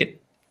wants to take it?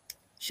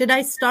 Should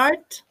I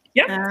start?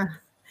 Yeah.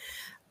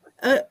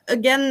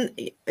 Again,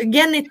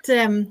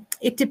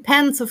 it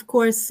depends, of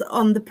course,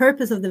 on the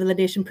purpose of the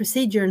validation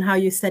procedure and how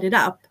you set it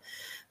up.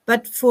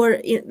 But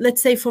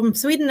let's say from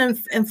Sweden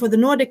and for the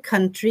Nordic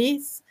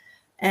countries,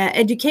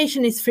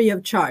 education is free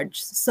of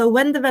charge. So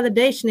when the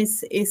validation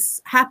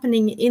is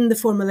happening in the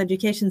formal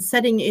education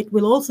setting, it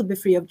will also be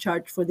free of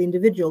charge for the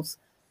individuals,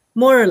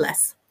 more or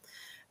less.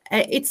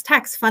 It's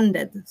tax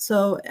funded.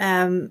 So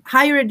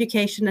higher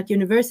education at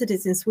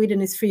universities in Sweden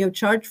is free of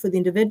charge for the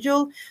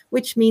individual,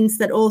 which means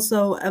that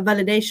also a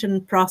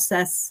validation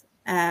process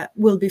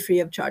will be free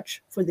of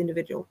charge for the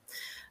individual.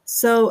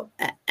 So,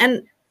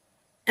 and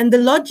the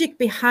logic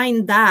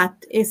behind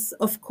that is,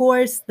 of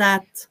course,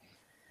 that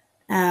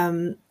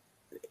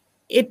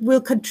it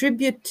will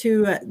contribute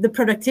to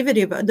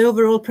the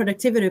overall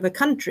productivity of a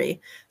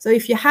country. So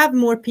if you have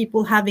more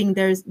people having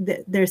their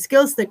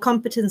skills, their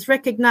competence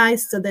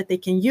recognized so that they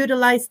can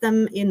utilize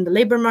them in the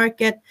labor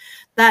market,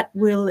 that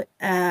will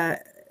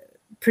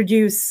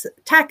produce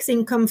tax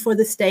income for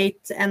the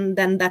state, and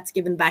then that's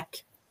given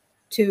back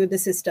to the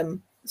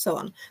system, so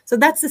on. So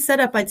that's the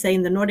setup, I'd say,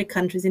 in the Nordic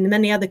countries, in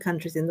many other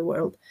countries in the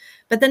world.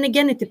 But then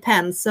again, it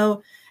depends.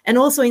 So, and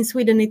also in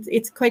Sweden,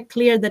 it's quite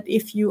clear that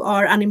if you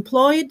are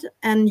unemployed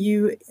and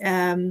you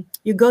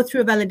go through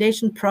a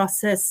validation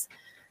process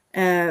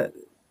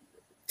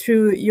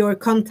through your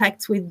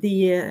contacts with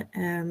the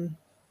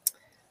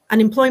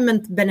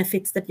unemployment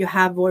benefits that you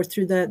have, or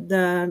through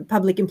the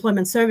public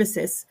employment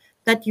services,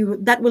 that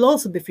will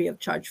also be free of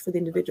charge for the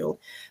individual.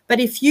 But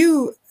if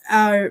you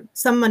are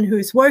someone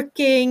who's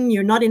working,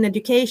 you're not in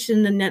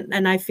education,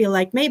 and I feel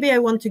like maybe I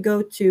want to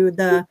go to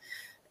the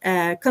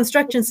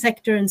construction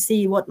sector and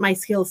see what my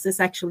skills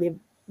is actually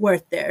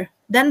worth there,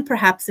 then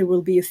perhaps there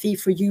will be a fee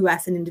for you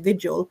as an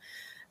individual,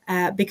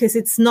 because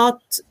it's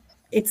not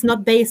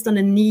based on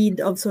a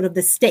need of sort of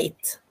the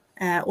state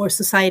or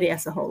society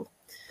as a whole.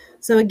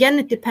 So again,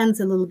 it depends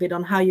a little bit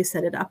on how you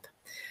set it up.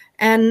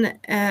 And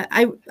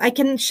I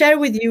can share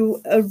with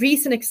you a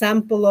recent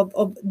example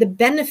of the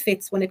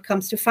benefits when it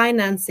comes to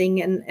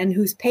financing and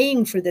who's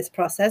paying for this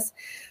process.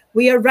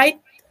 We are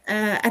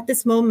at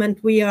this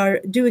moment, we are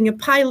doing a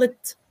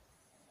pilot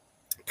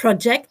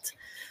project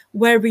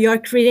where we are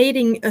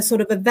creating a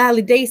sort of a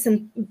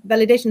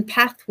validation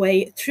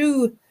pathway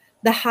through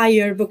the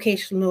higher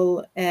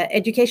vocational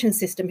education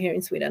system here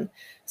in Sweden.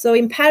 So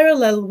in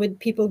parallel with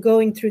people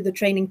going through the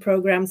training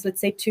programs,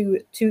 let's say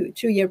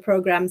two-year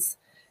programs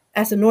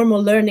as a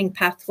normal learning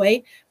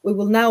pathway, we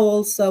will now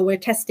also, we're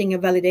testing a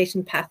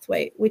validation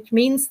pathway, which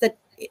means that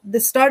the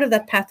start of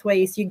that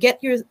pathway is you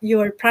get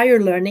your prior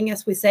learning,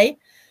 as we say,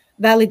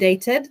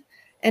 validated.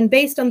 And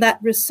based on that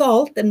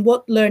result and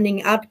what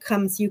learning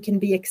outcomes you can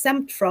be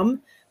exempt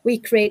from, we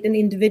create an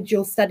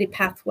individual study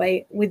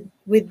pathway with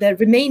the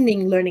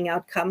remaining learning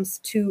outcomes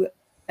to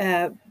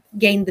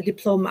gain the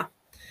diploma.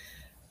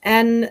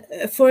 And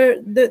for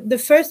the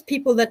first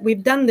people that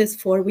we've done this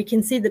for, we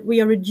can see that we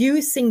are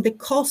reducing the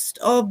cost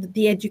of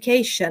the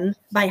education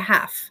by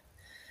half.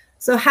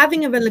 So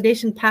having a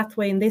validation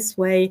pathway in this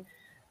way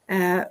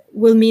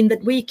will mean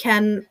that we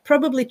can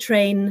probably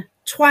train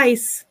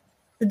twice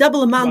the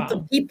double amount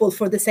of people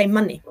for the same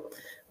money,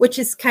 which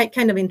is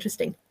kind of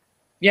interesting.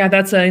 Yeah,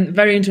 that's a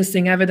very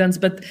interesting evidence.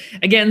 But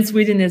again,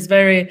 Sweden is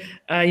very,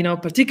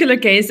 particular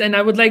case. And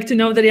I would like to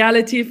know the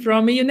reality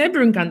from EU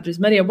neighboring countries.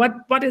 Maria,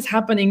 what is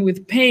happening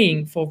with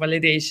paying for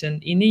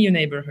validation in EU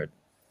neighborhood?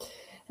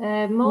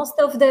 Most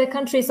of the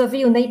countries of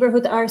EU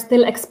neighborhood are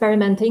still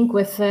experimenting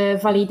with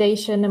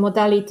validation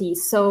modalities.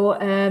 So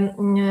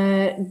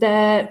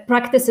the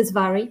practices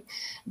vary.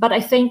 But I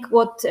think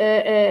what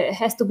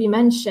has to be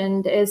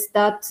mentioned is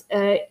that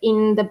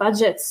in the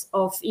budgets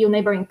of EU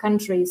neighboring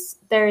countries,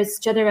 there is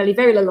generally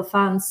very little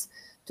funds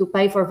to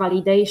pay for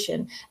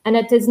validation. And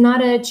it is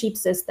not a cheap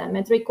system.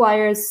 It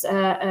requires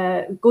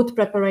good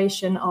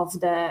preparation of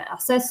the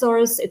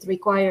assessors. It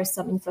requires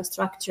some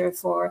infrastructure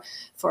for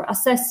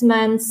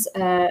assessments.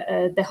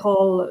 The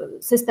whole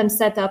system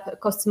setup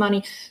costs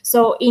money.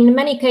 So in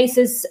many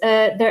cases,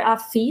 there are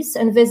fees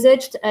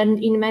envisaged.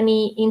 And in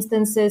many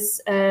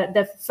instances,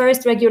 the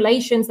first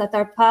regulations that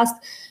are passed,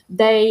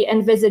 they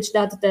envisage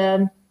that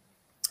the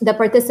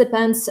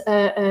participants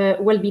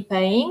will be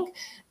paying.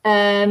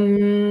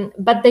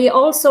 But they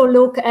also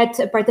look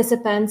at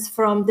participants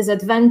from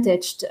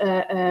disadvantaged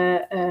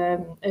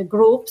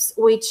groups,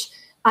 which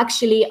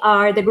actually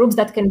are the groups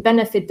that can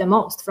benefit the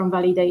most from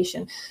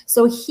validation.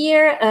 So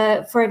here,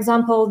 for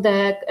example,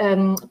 the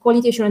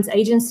Quality Assurance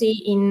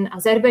Agency in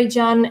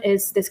Azerbaijan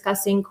is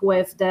discussing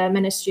with the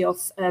Ministry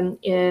of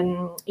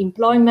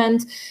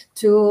Employment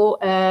to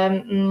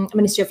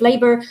Ministry of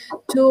Labor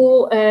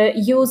to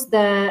use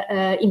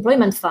the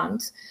employment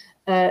fund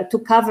to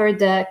cover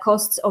the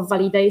costs of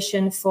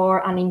validation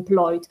for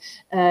unemployed.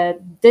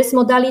 This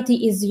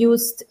modality is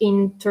used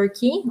in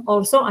Turkey.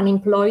 Also,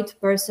 unemployed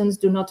persons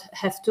do not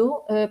have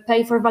to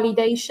pay for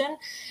validation.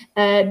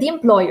 The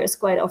employers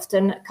quite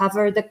often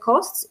cover the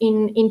costs.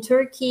 In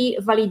Turkey,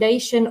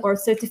 validation or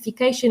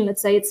certification,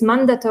 let's say it's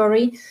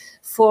mandatory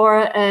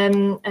for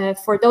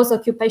those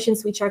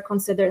occupations which are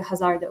considered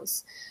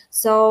hazardous.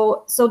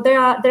 So there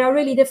are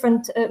really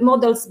different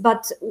models,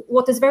 but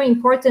what is very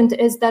important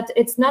is that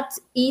it's not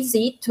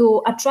easy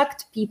to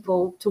attract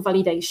people to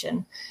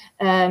validation.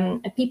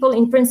 People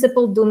in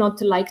principle do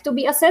not like to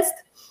be assessed.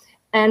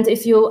 And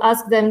if you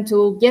ask them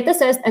to get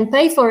assessed and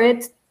pay for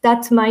it,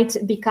 that might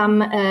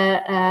become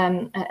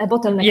a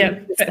bottleneck. Yeah,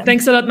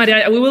 thanks a lot,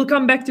 Maria. We will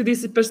come back to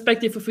this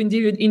perspective of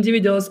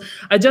individuals.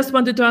 I just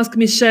wanted to ask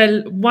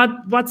Michelle,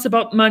 what's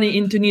about money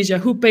in Tunisia?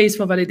 Who pays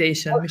for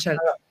validation, Michelle?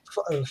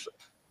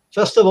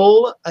 First of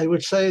all, I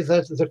would say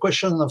that the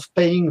question of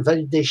paying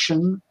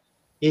validation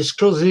is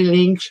closely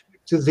linked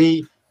to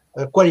the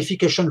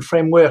qualification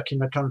framework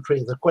in a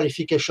country, the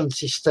qualification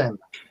system.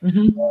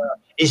 Mm-hmm.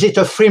 Is it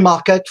a free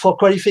market for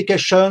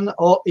qualification,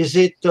 or is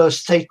it a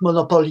state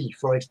monopoly,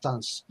 for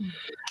instance? Mm-hmm.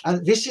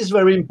 And this is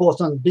very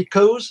important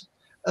because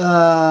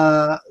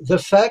the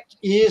fact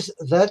is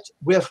that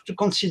we have to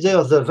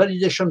consider the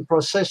validation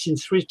process in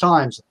 3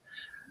 times.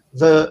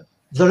 The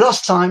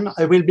last time,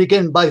 I will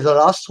begin by the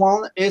last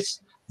one,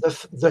 it's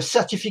the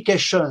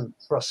certification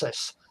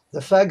process,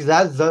 the fact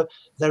that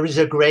there is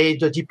a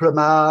grade, a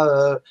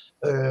diploma,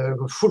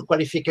 full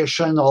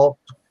qualification or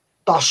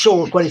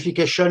partial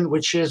qualification,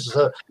 which is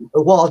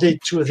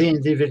awarded to the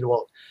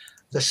individual.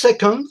 The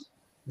second,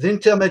 the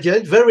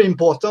intermediate, very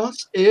important,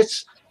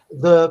 is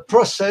the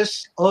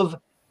process of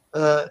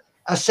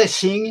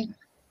assessing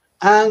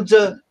and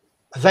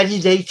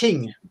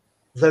validating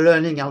the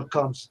learning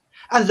outcomes.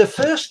 And the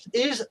first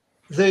is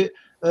the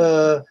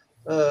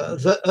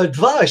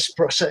advice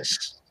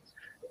process.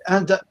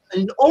 And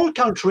in all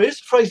countries,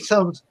 for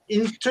example,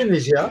 in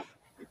Tunisia,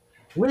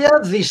 we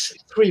have these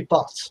 3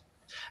 parts.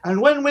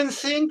 And when we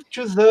think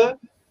to the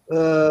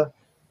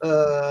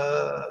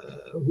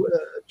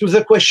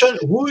question,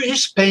 who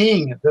is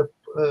paying the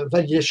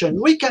validation,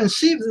 we can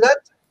see that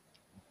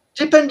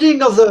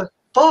depending on the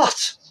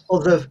part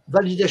of the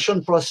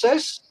validation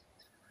process,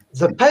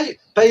 the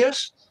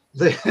payers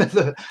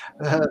are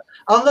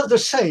not the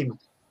same.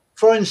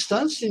 For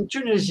instance, in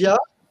Tunisia,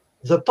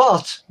 the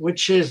part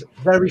which is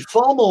very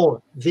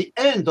formal, the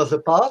end of the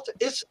part,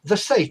 is the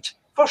state,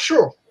 for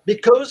sure,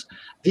 because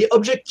the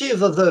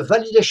objective of the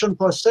validation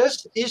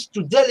process is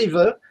to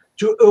deliver,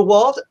 to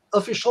award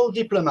official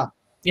diploma.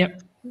 Yeah.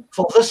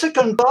 For the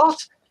second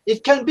part,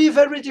 it can be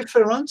very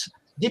different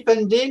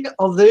depending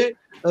on the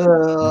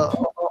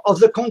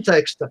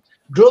context.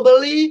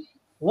 Globally,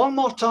 one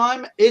more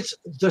time, it's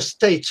the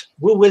state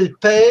who will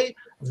pay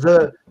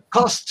the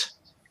cost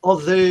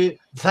of the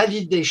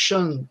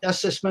validation,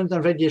 assessment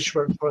and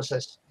validation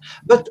process.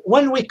 But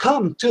when we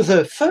come to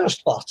the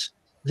first part,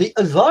 the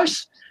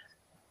advice,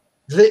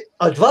 the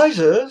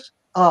advisors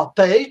are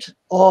paid,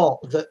 or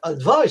the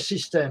advice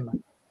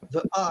system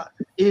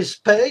is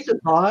paid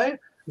by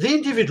the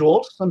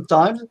individual,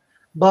 sometimes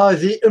by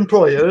the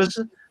employers,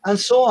 and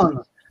so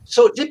on.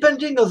 So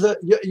depending on the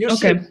you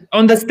okay, see,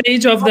 on the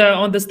stage of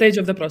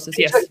the process,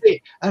 yes.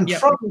 Exactly. And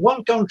from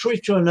one country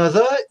to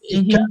another,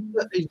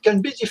 it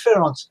can be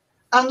different.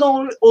 And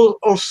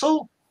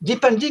also,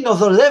 depending on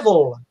the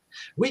level,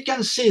 we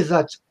can see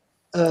that,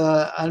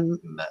 and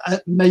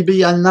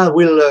maybe Anna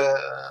will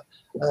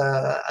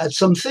add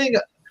something,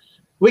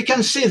 we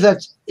can see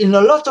that in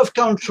a lot of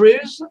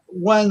countries,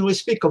 when we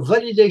speak of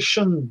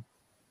validation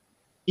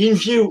in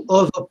view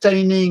of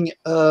obtaining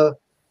a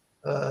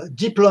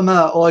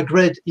diploma or a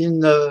grade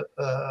in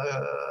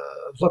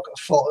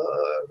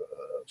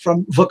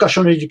from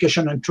vocational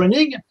education and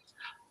training,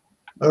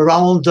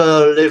 around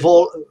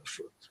level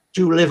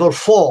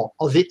 4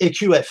 of the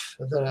EQF,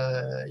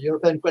 the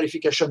European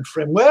Qualification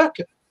Framework,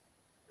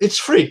 it's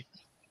free.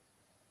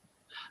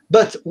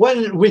 But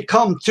when we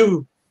come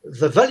to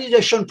the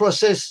validation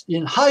process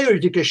in higher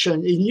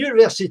education, in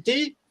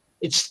university,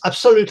 it's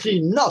absolutely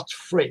not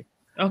free.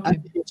 Okay.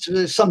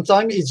 And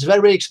sometimes it's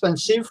very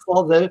expensive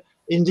for the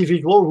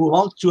individual who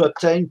want to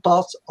obtain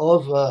part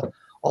of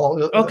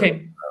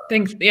okay,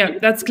 thanks. Yeah,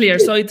 that's clear.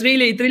 So it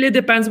really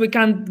depends. We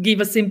can't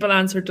give a simple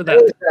answer to that.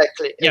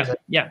 Exactly. Yeah,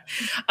 exactly. yeah.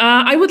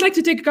 I would like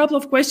to take a couple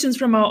of questions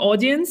from our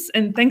audience,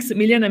 and thanks a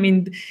million. I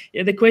mean,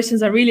 the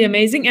questions are really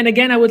amazing. And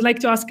again, I would like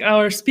to ask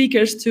our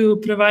speakers to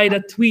provide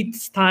a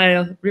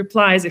tweet-style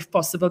replies if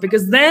possible,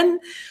 because then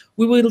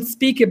we will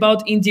speak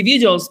about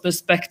individuals'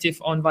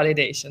 perspective on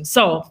validation.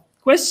 So,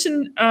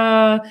 question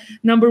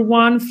number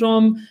 1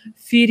 from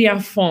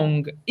Firia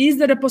Fong. Is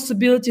there a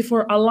possibility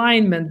for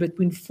alignment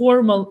between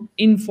formal,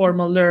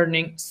 informal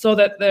learning so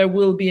that there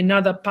will be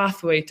another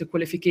pathway to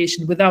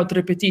qualification without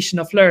repetition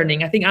of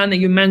learning? I think, Anna,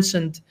 you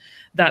mentioned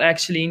that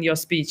actually in your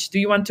speech. Do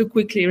you want to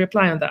quickly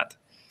reply on that?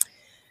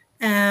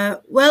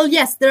 Well,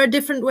 yes, there are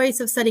different ways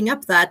of setting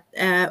up that.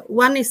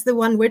 One is the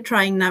one we're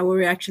trying now, where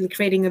we're actually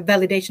creating a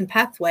validation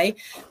pathway.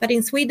 But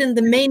in Sweden,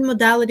 the main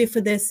modality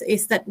for this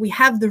is that we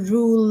have the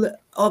rule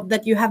of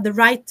that you have the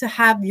right to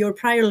have your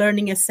prior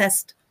learning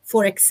assessed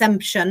for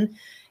exemption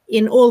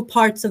in all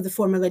parts of the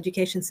formal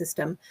education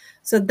system.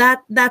 So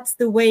that's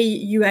the way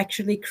you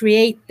actually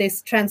create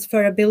this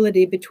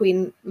transferability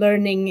between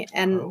learning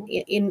and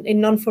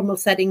in non-formal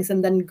settings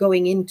and then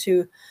going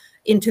into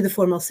the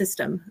formal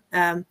system.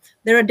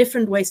 There are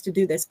different ways to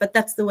do this, but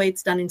that's the way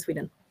it's done in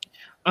Sweden.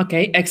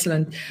 Okay,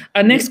 excellent.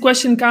 Next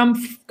question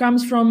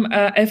comes from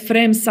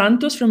Efrem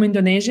Santos from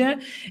Indonesia.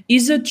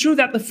 Is it true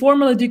that the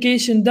formal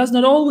education does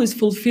not always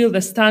fulfill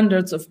the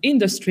standards of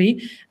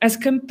industry as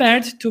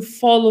compared to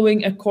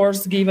following a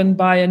course given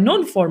by a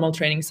non-formal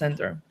training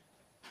center?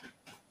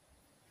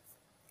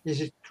 Is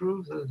it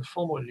true that the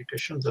formal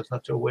education does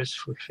not always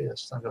fulfill a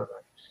standard?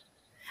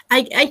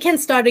 I can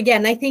start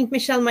again. I think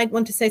Michelle might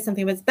want to say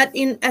something about this. But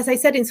as I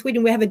said, in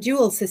Sweden, we have a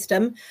dual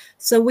system.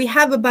 So we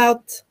have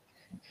about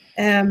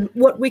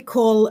what we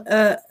call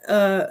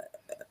a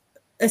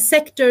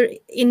sector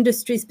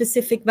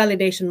industry-specific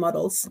validation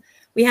models.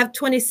 We have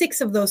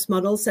 26 of those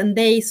models, and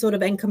they sort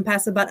of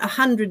encompass about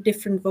 100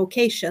 different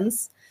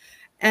vocations.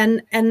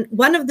 And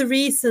one of the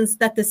reasons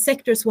that the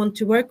sectors want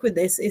to work with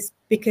this is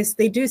because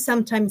they do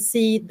sometimes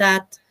see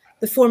that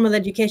the formal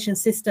education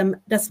system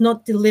does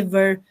not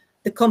deliver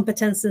the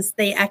competences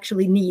they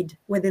actually need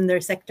within their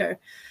sector.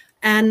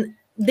 And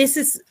this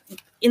is,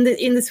 in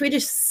the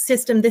Swedish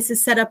system, this is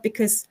set up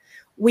because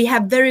we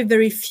have very,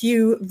 very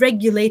few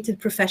regulated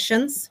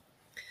professions.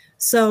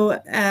 So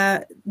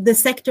the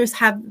sectors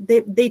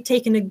they've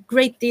taken a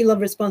great deal of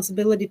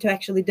responsibility to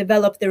actually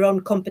develop their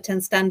own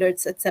competence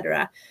standards,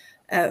 etc.,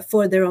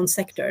 for their own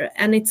sector.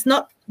 And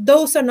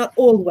those are not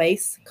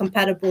always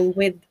compatible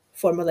with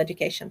formal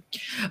education.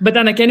 But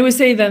Anna, can we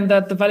say then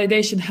that the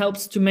validation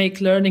helps to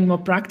make learning more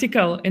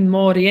practical and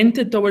more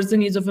oriented towards the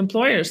needs of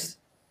employers?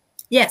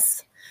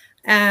 Yes,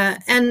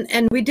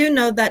 and we do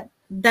know that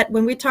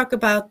when we talk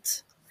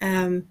about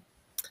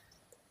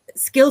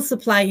skill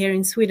supply here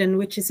in Sweden,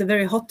 which is a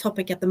very hot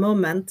topic at the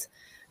moment,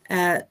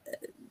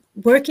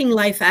 working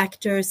life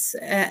actors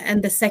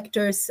and the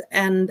sectors,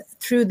 and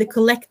through the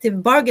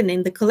collective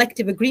bargaining, the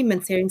collective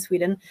agreements here in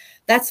Sweden,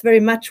 that's very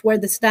much where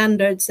the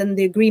standards and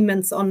the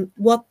agreements on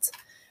what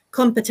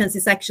competence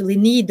is actually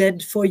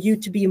needed for you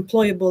to be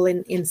employable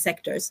in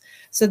sectors.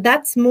 So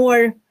that's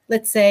more,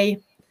 let's say,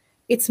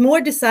 it's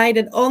more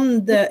decided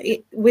on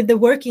with the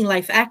working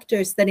life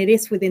actors than it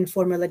is within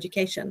formal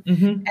education.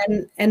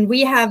 And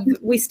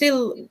we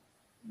still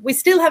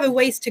have a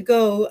ways to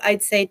go,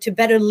 I'd say, to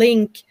better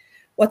link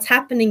what's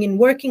happening in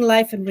working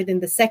life and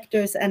within the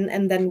sectors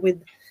and then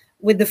with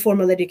the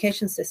formal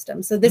education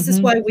system. So this is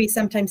why we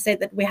sometimes say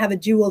that we have a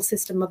dual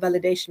system of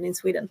validation in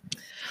Sweden,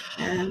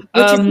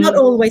 which is not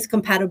always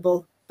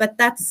compatible, but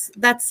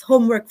that's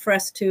homework for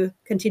us to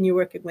continue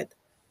working with.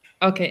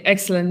 Okay,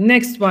 excellent.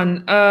 Next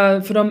one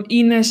from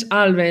Ines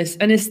Alves.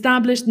 An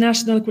established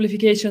national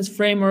qualifications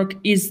framework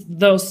is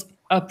thus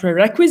a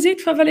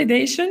prerequisite for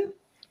validation?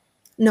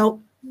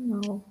 No.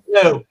 No.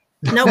 No.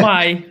 No.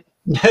 Why?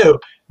 No.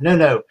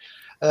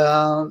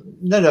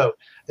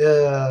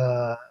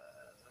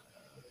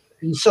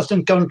 In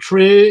certain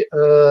countries,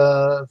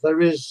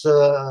 there is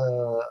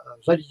a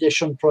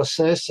validation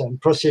process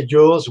and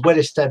procedures well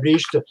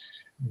established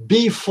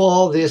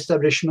before the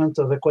establishment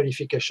of a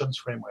qualifications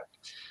framework.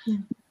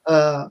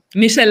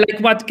 Michelle, like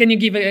what? Can you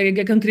give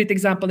a concrete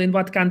example in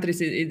what countries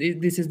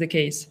this is the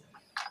case?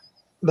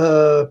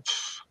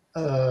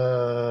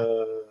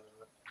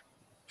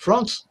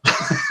 France.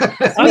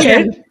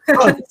 Okay.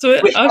 So,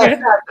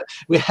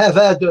 we have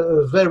had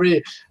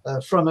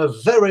from a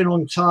very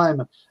long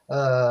time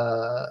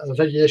a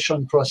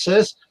validation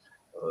process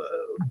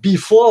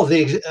before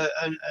a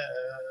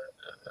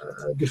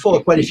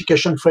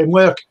qualification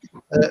framework.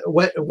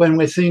 When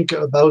we think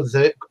about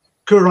the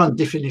current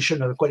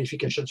definition of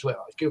qualifications,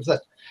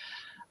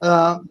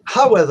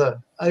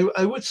 however,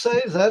 I would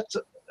say that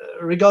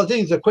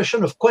regarding the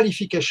question of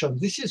qualification,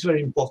 this is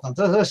very important.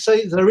 As I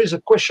say, there is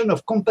a question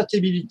of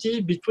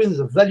compatibility between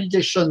the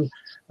validation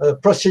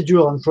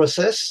procedure and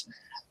process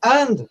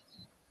and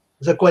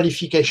the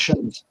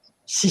qualification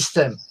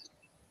system,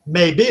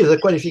 maybe the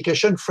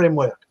qualification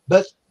framework,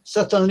 but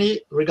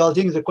certainly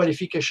regarding the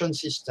qualification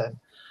system.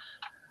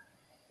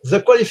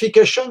 The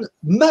qualification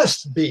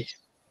must be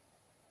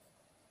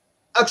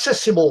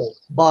accessible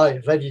by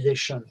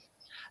validation.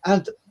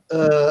 And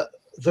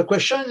the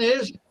question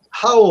is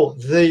how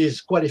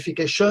these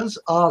qualifications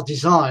are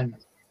designed.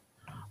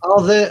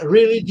 Are they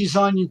really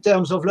designed in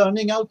terms of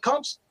learning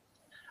outcomes?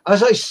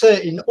 As I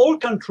say, in all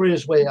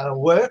countries where I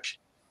work,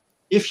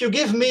 if you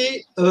give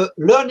me a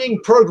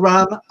learning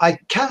program, I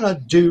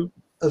cannot do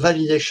a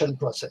validation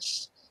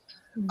process.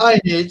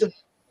 I need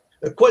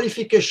a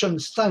qualification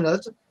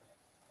standard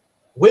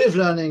with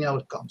learning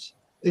outcomes.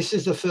 This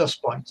is the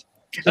first point.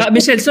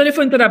 Michelle, sorry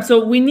for interrupt.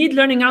 So we need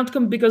learning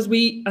outcome because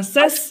we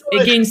assess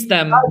against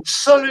them.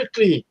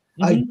 Absolutely.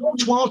 I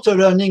don't want a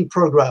learning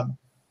program.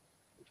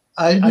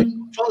 I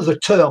don't want the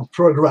term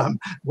program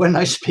when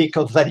I speak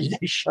of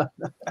validation.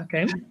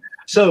 Okay.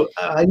 So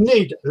I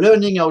need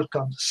learning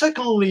outcomes.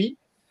 Secondly,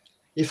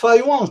 if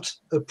I want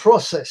a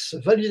process,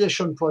 a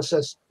validation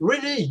process,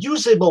 really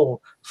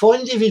usable for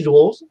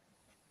individuals,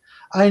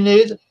 I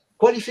need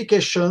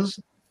qualifications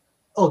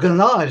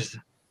organized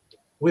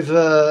with,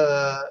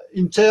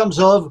 in terms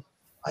of,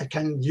 I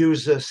can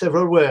use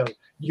several words,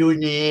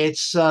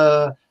 units,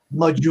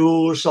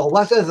 modules, or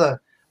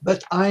whatever,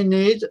 but I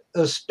need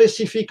a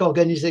specific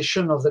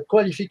organization of the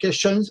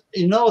qualifications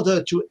in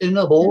order to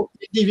enable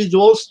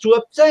individuals to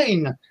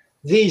obtain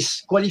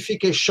these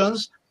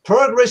qualifications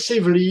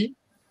progressively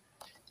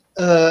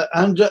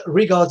and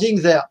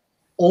regarding their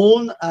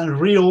own and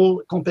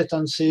real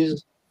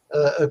competencies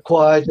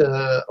acquired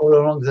all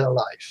along their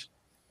life.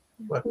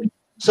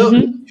 So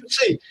you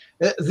see,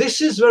 this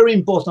is very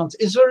important.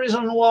 It's the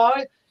reason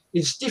why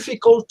it's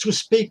difficult to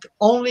speak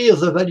only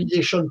of the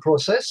validation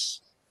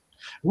process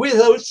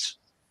without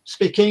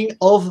speaking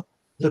of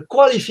the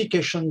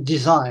qualification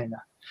design.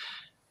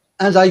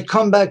 And I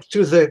come back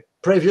to the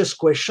previous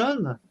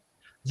question.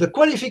 The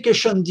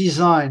qualification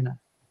design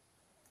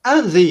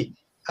and the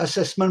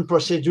assessment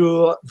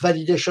procedure,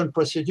 validation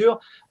procedure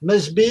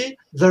must be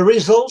the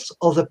result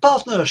of the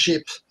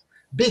partnership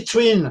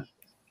between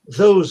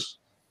those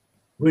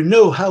who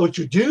know how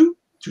to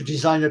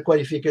design a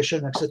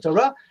qualification,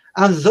 etc.,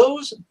 and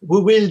those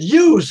who will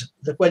use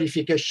the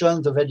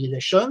qualification, the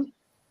validation,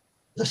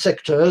 the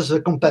sectors,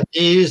 the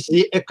companies,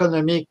 the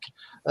economic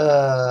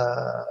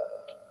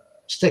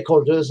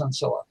stakeholders, and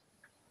so on.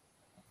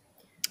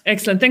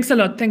 Excellent. Thanks a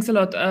lot. Thanks a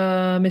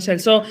lot, Michelle.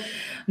 So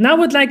now I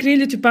would like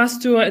really to pass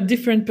to a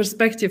different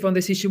perspective on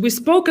this issue. We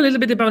spoke a little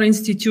bit about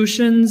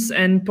institutions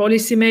and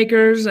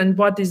policymakers and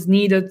what is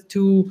needed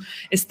to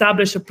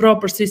establish a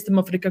proper system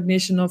of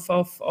recognition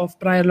of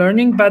prior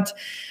learning. But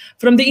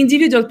from the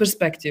individual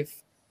perspective,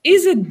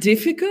 is it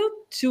difficult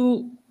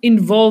to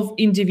involve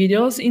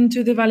individuals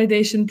into the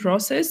validation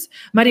process?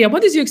 Maria,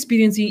 what is your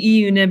experience in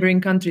EU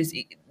neighboring countries?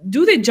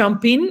 Do they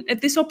jump in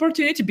at this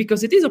opportunity?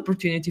 Because it is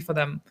opportunity for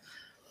them.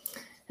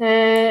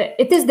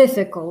 It is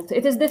difficult.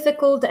 It is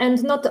difficult,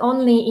 and not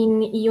only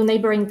in EU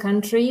neighboring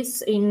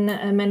countries, in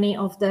many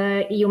of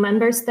the EU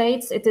member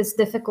states, it is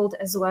difficult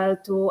as well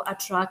to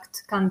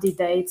attract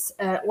candidates.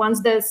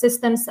 Once the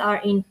systems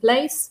are in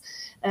place,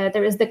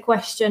 there is the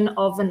question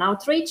of an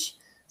outreach.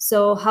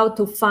 So how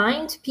to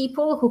find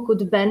people who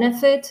could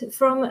benefit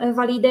from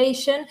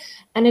validation.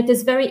 And it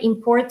is very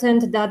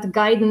important that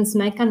guidance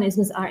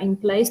mechanisms are in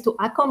place to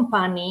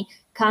accompany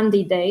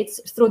candidates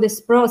through this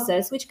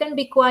process, which can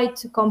be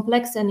quite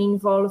complex and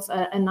involve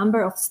a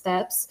number of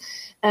steps.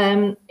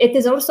 It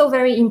is also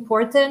very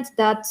important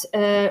that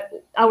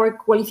our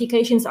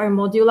qualifications are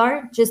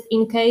modular, just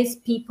in case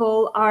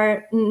people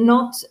are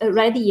not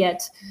ready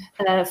yet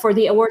for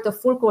the award of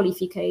full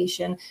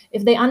qualification.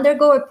 If they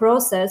undergo a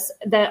process,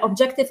 the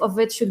objective of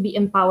it should be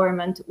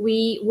empowerment.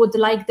 We would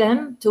like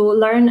them to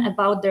learn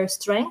about their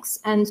strengths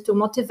and to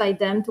motivate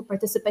them to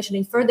participation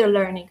in further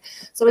learning.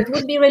 So it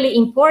would be really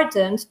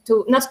important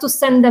to not to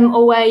send them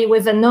away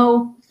with a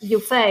no, you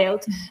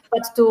failed,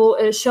 but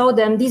to show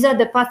them these are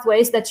the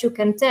pathways that you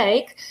can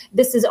take.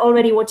 This is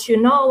already what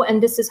you know,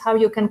 and this is how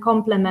you can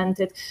complement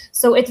it.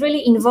 So it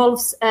really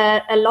involves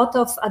a lot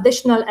of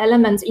additional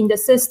elements in the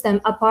system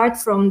apart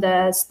from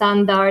the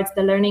standards,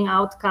 the learning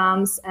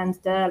outcomes, and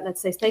the,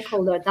 let's say,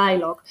 stakeholder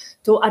dialogue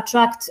to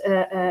attract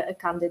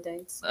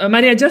candidates.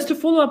 Maria, just to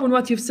follow up on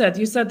what you've said,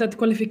 you said that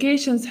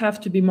qualifications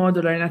have to be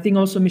modular, and I think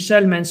also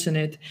Michelle mentioned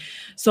it.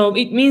 So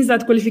it means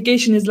that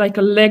qualification is like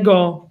a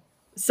Lego,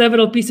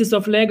 several pieces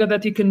of Lego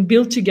that you can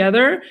build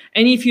together.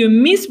 And if you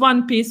miss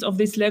one piece of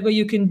this Lego,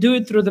 you can do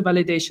it through the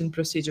validation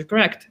procedure,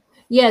 correct?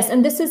 Yes,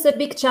 and this is a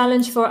big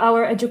challenge for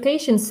our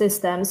education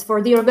systems, for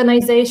the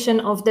organization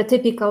of the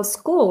typical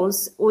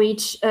schools,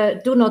 which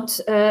do not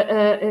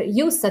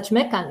use such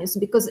mechanisms,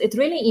 because it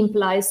really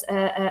implies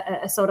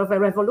a sort of a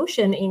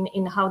revolution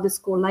in how the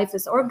school life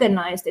is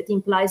organized. It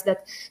implies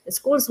that the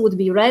schools would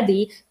be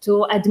ready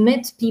to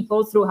admit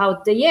people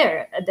throughout the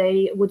year.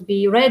 They would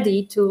be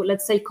ready to,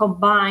 let's say,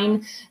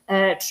 combine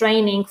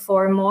training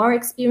for more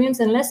experienced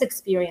and less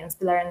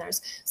experienced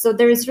learners. So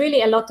there is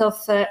really a lot of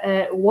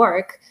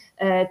work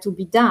to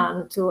be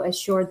done to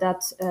assure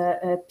that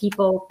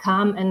people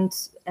come and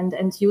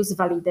use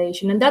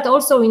validation, and that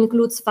also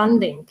includes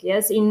funding.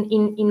 Yes,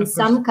 in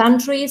some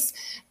countries,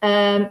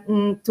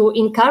 to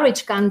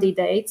encourage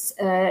candidates,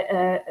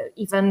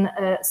 even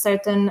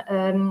certain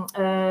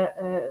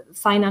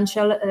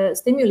financial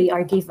stimuli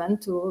are given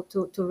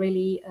to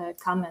really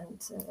come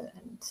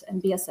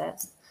and be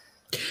assessed.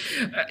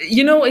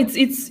 You know,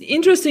 it's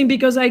interesting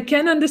because I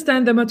can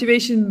understand the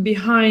motivation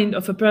behind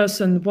of a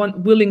person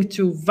willing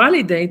to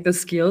validate the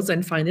skills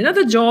and find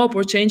another job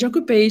or change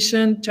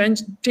occupation,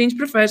 change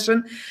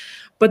profession.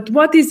 But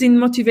what is in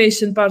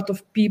motivation part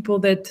of people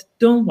that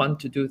don't want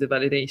to do the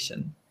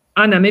validation?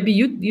 Anna, maybe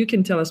you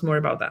can tell us more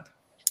about that.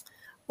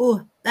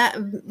 Oh,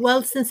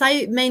 well, since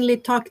I mainly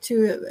talk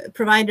to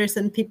providers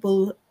and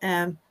people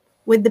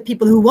with the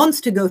people who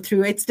wants to go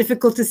through, it's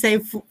difficult to say.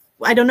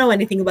 I don't know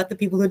anything about the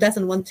people who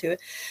doesn't want to,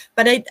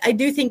 but I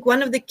do think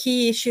one of the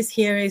key issues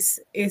here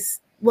is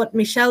what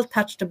Michelle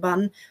touched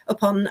upon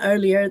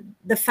earlier,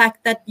 the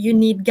fact that you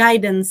need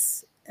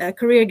guidance,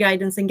 career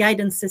guidance and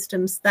guidance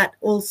systems that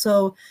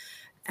also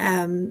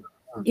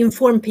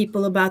inform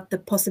people about the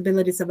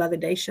possibilities of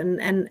validation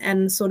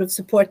and sort of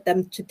support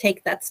them to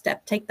take that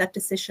step, take that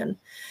decision.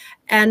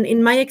 And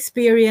in my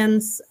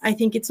experience, I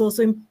think it's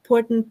also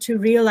important to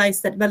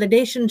realize that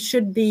validation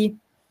should be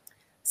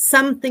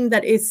something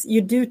that is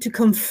you do to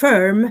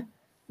confirm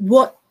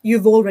what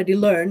you've already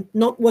learned,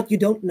 not what you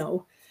don't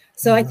know.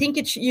 So I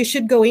think you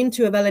should go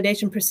into a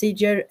validation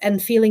procedure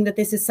and feeling that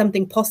this is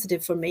something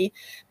positive for me.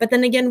 But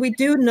then again, we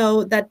do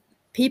know that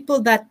people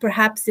that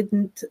perhaps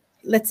didn't,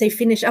 let's say,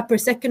 finish upper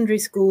secondary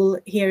school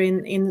here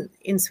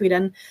in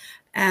Sweden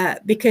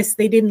because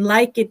they didn't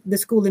like it, the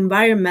school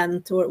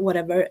environment or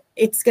whatever,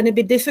 it's going to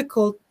be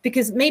difficult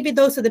because maybe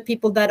those are the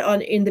people that are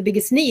in the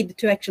biggest need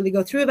to actually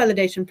go through a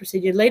validation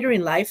procedure later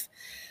in life.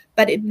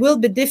 But it will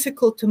be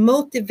difficult to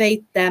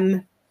motivate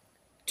them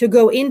to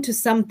go into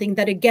something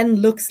that again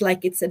looks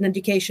like it's an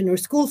education or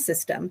school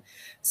system.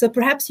 So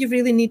perhaps you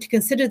really need to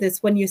consider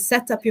this when you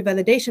set up your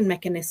validation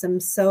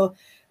mechanisms. So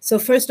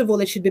first of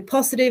all, it should be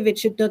positive. It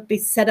should not be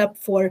set up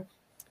for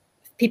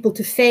people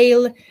to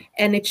fail,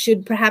 and it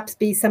should perhaps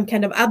be some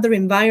kind of other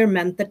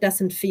environment that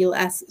doesn't feel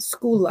as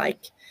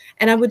school-like.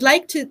 And I would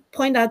like to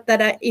point out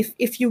that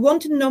if you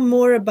want to know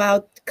more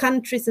about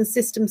countries and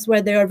systems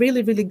where they are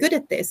really, really good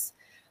at this,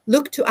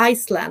 look to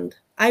Iceland.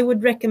 I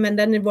would recommend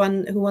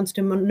anyone who wants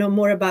to know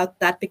more about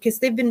that because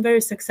they've been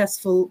very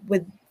successful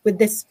with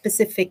this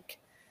specific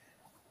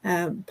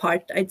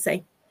part, I'd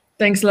say.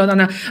 Thanks a lot,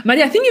 Anna.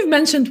 Maria, I think you've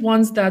mentioned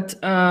once that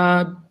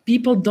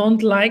people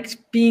don't like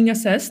being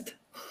assessed.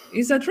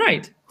 Is that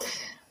right?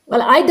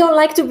 Well, I don't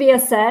like to be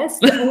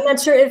assessed. I'm not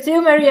sure if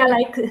you, Maria,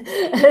 like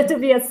to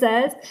be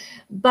assessed.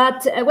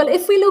 But well,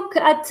 if we look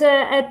at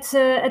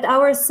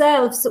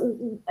ourselves,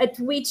 at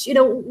which,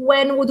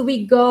 when would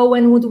we go,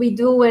 when would we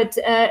do it?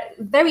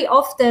 Very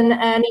often,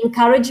 an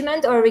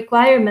encouragement or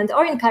requirement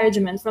or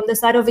encouragement from the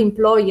side of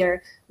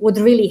employer would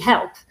really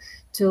help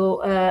to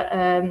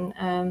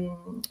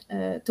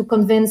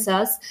convince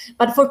us.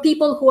 But for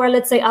people who are,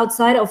 let's say,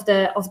 outside of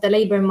the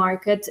labor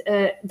market,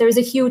 there is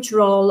a huge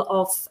role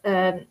of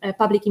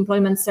public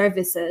employment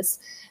services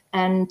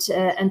and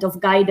of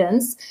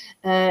guidance.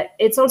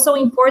 It's also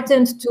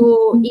important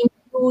to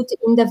include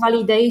in the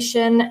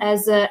validation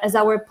as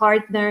our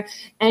partner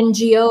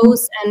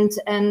NGOs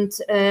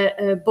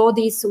and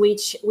bodies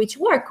which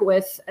work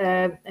with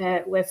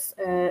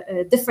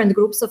different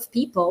groups of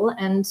people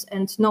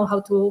and know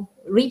how to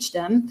reach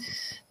them.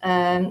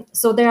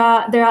 So there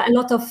are a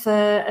lot of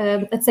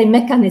let's say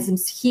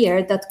mechanisms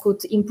here that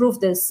could improve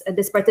this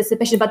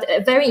participation. But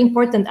a very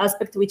important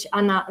aspect which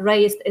Anna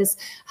raised is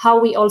how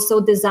we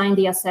also design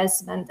the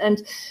assessment.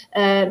 And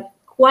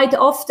quite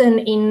often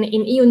in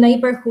EU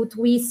neighborhood,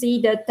 we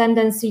see the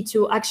tendency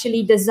to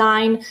actually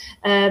design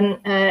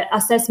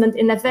assessment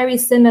in a very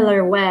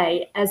similar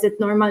way as it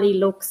normally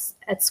looks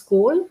at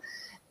school.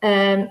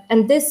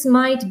 And this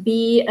might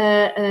be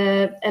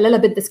a little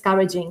bit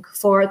discouraging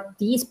for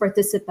these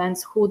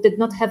participants who did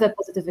not have a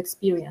positive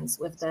experience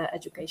with the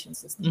education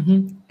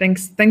system.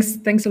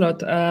 Thanks a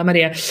lot,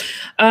 Maria.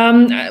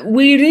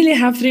 We really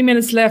have 3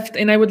 minutes left,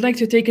 and I would like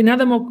to take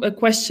another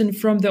question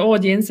from the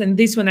audience, and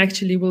this one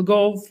actually will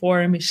go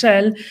for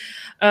Michelle.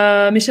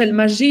 Michelle,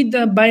 Majid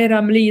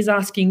Bayramli is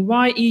asking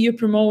why EU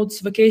promotes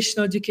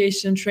vocational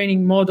education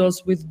training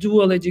models with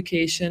dual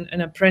education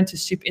and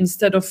apprenticeship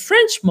instead of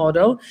French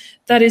model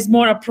that is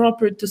more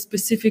appropriate to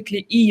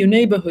specifically EU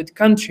neighborhood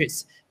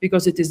countries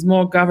because it is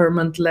more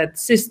government-led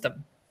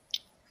system.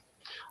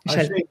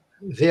 Michelle. I think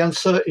the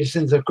answer is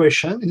in the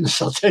question in a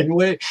certain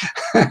way.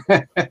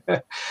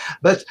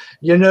 But,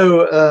 you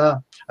know,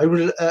 I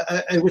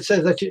would say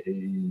that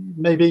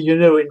maybe, you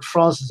know, in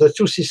France, the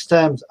two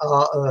systems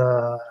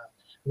are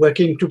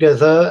working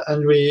together,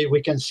 and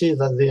we can see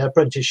that the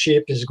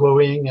apprenticeship is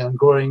growing and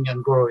growing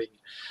and growing.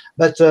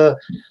 But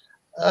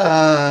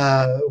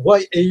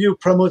why EU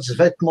promotes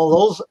VET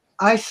models?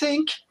 I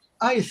think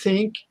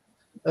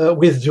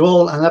with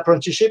dual and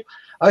apprenticeship,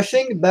 I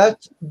think that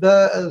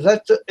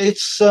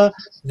it's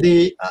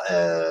the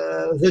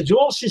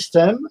dual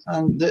system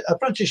and the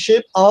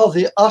apprenticeship are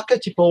the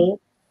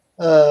archetypal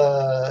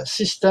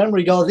system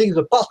regarding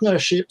the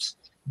partnerships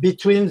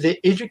between the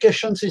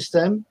education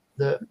system,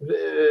 the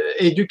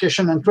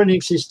education and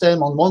training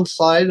system on one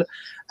side,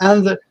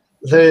 and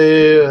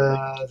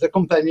the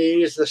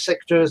companies, the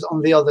sectors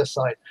on the other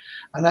side.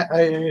 And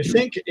I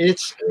think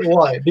it's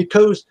why,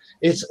 because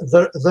it's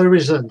the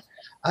reason.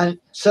 And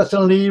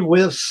certainly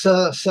with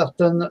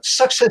certain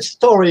success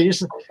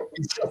stories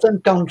in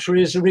certain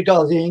countries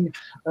regarding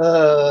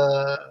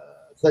the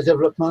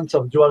development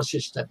of dual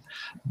system.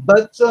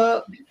 But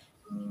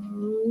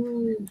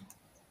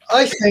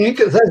I think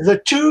that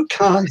the two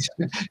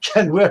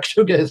can work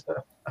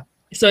together.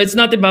 So it's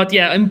not about,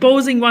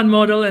 imposing one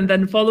model and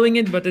then following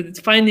it, but it's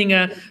finding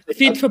a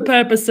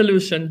fit-for-purpose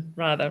solution,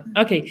 rather.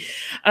 Okay.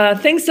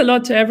 Thanks a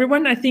lot to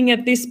everyone. I think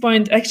at this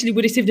point, actually,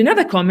 we received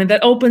another comment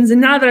that opens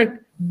another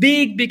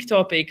big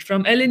topic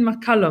from Ellen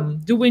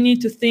McCallum. Do we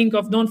need to think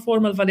of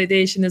non-formal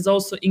validation as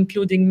also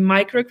including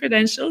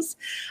micro-credentials?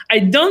 I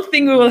don't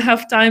think we will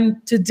have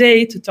time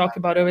today to talk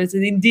about it. It's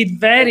an indeed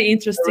very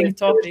interesting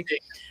topic.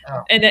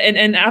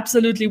 And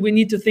absolutely, we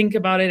need to think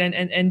about it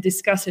and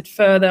discuss it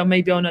further,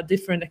 maybe on a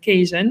different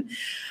occasion.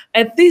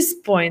 At this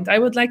point, I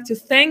would like to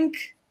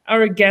thank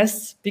our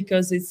guests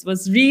because it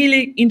was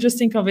really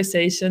interesting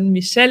conversation.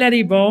 Michelle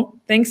Haribo,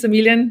 thanks a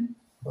million.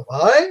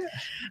 Bye-bye.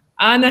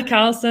 Anna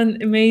Carlson,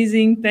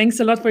 amazing. Thanks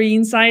a lot for your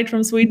insight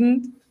from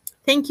Sweden.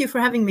 Thank you for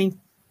having me.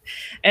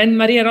 And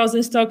Maria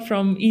Rosenstock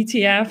from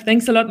ETF.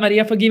 Thanks a lot,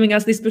 Maria, for giving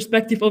us this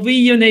perspective of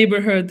EU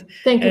neighborhood.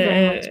 Thank you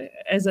very much.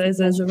 As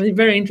a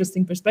very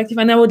interesting perspective.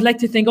 And I would like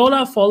to thank all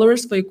our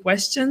followers for your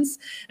questions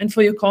and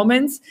for your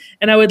comments.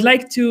 And I would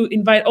like to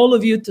invite all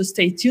of you to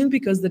stay tuned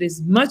because there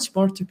is much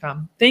more to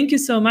come. Thank you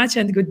so much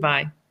and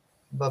goodbye.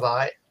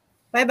 Bye-bye.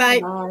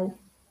 Bye-bye. Bye.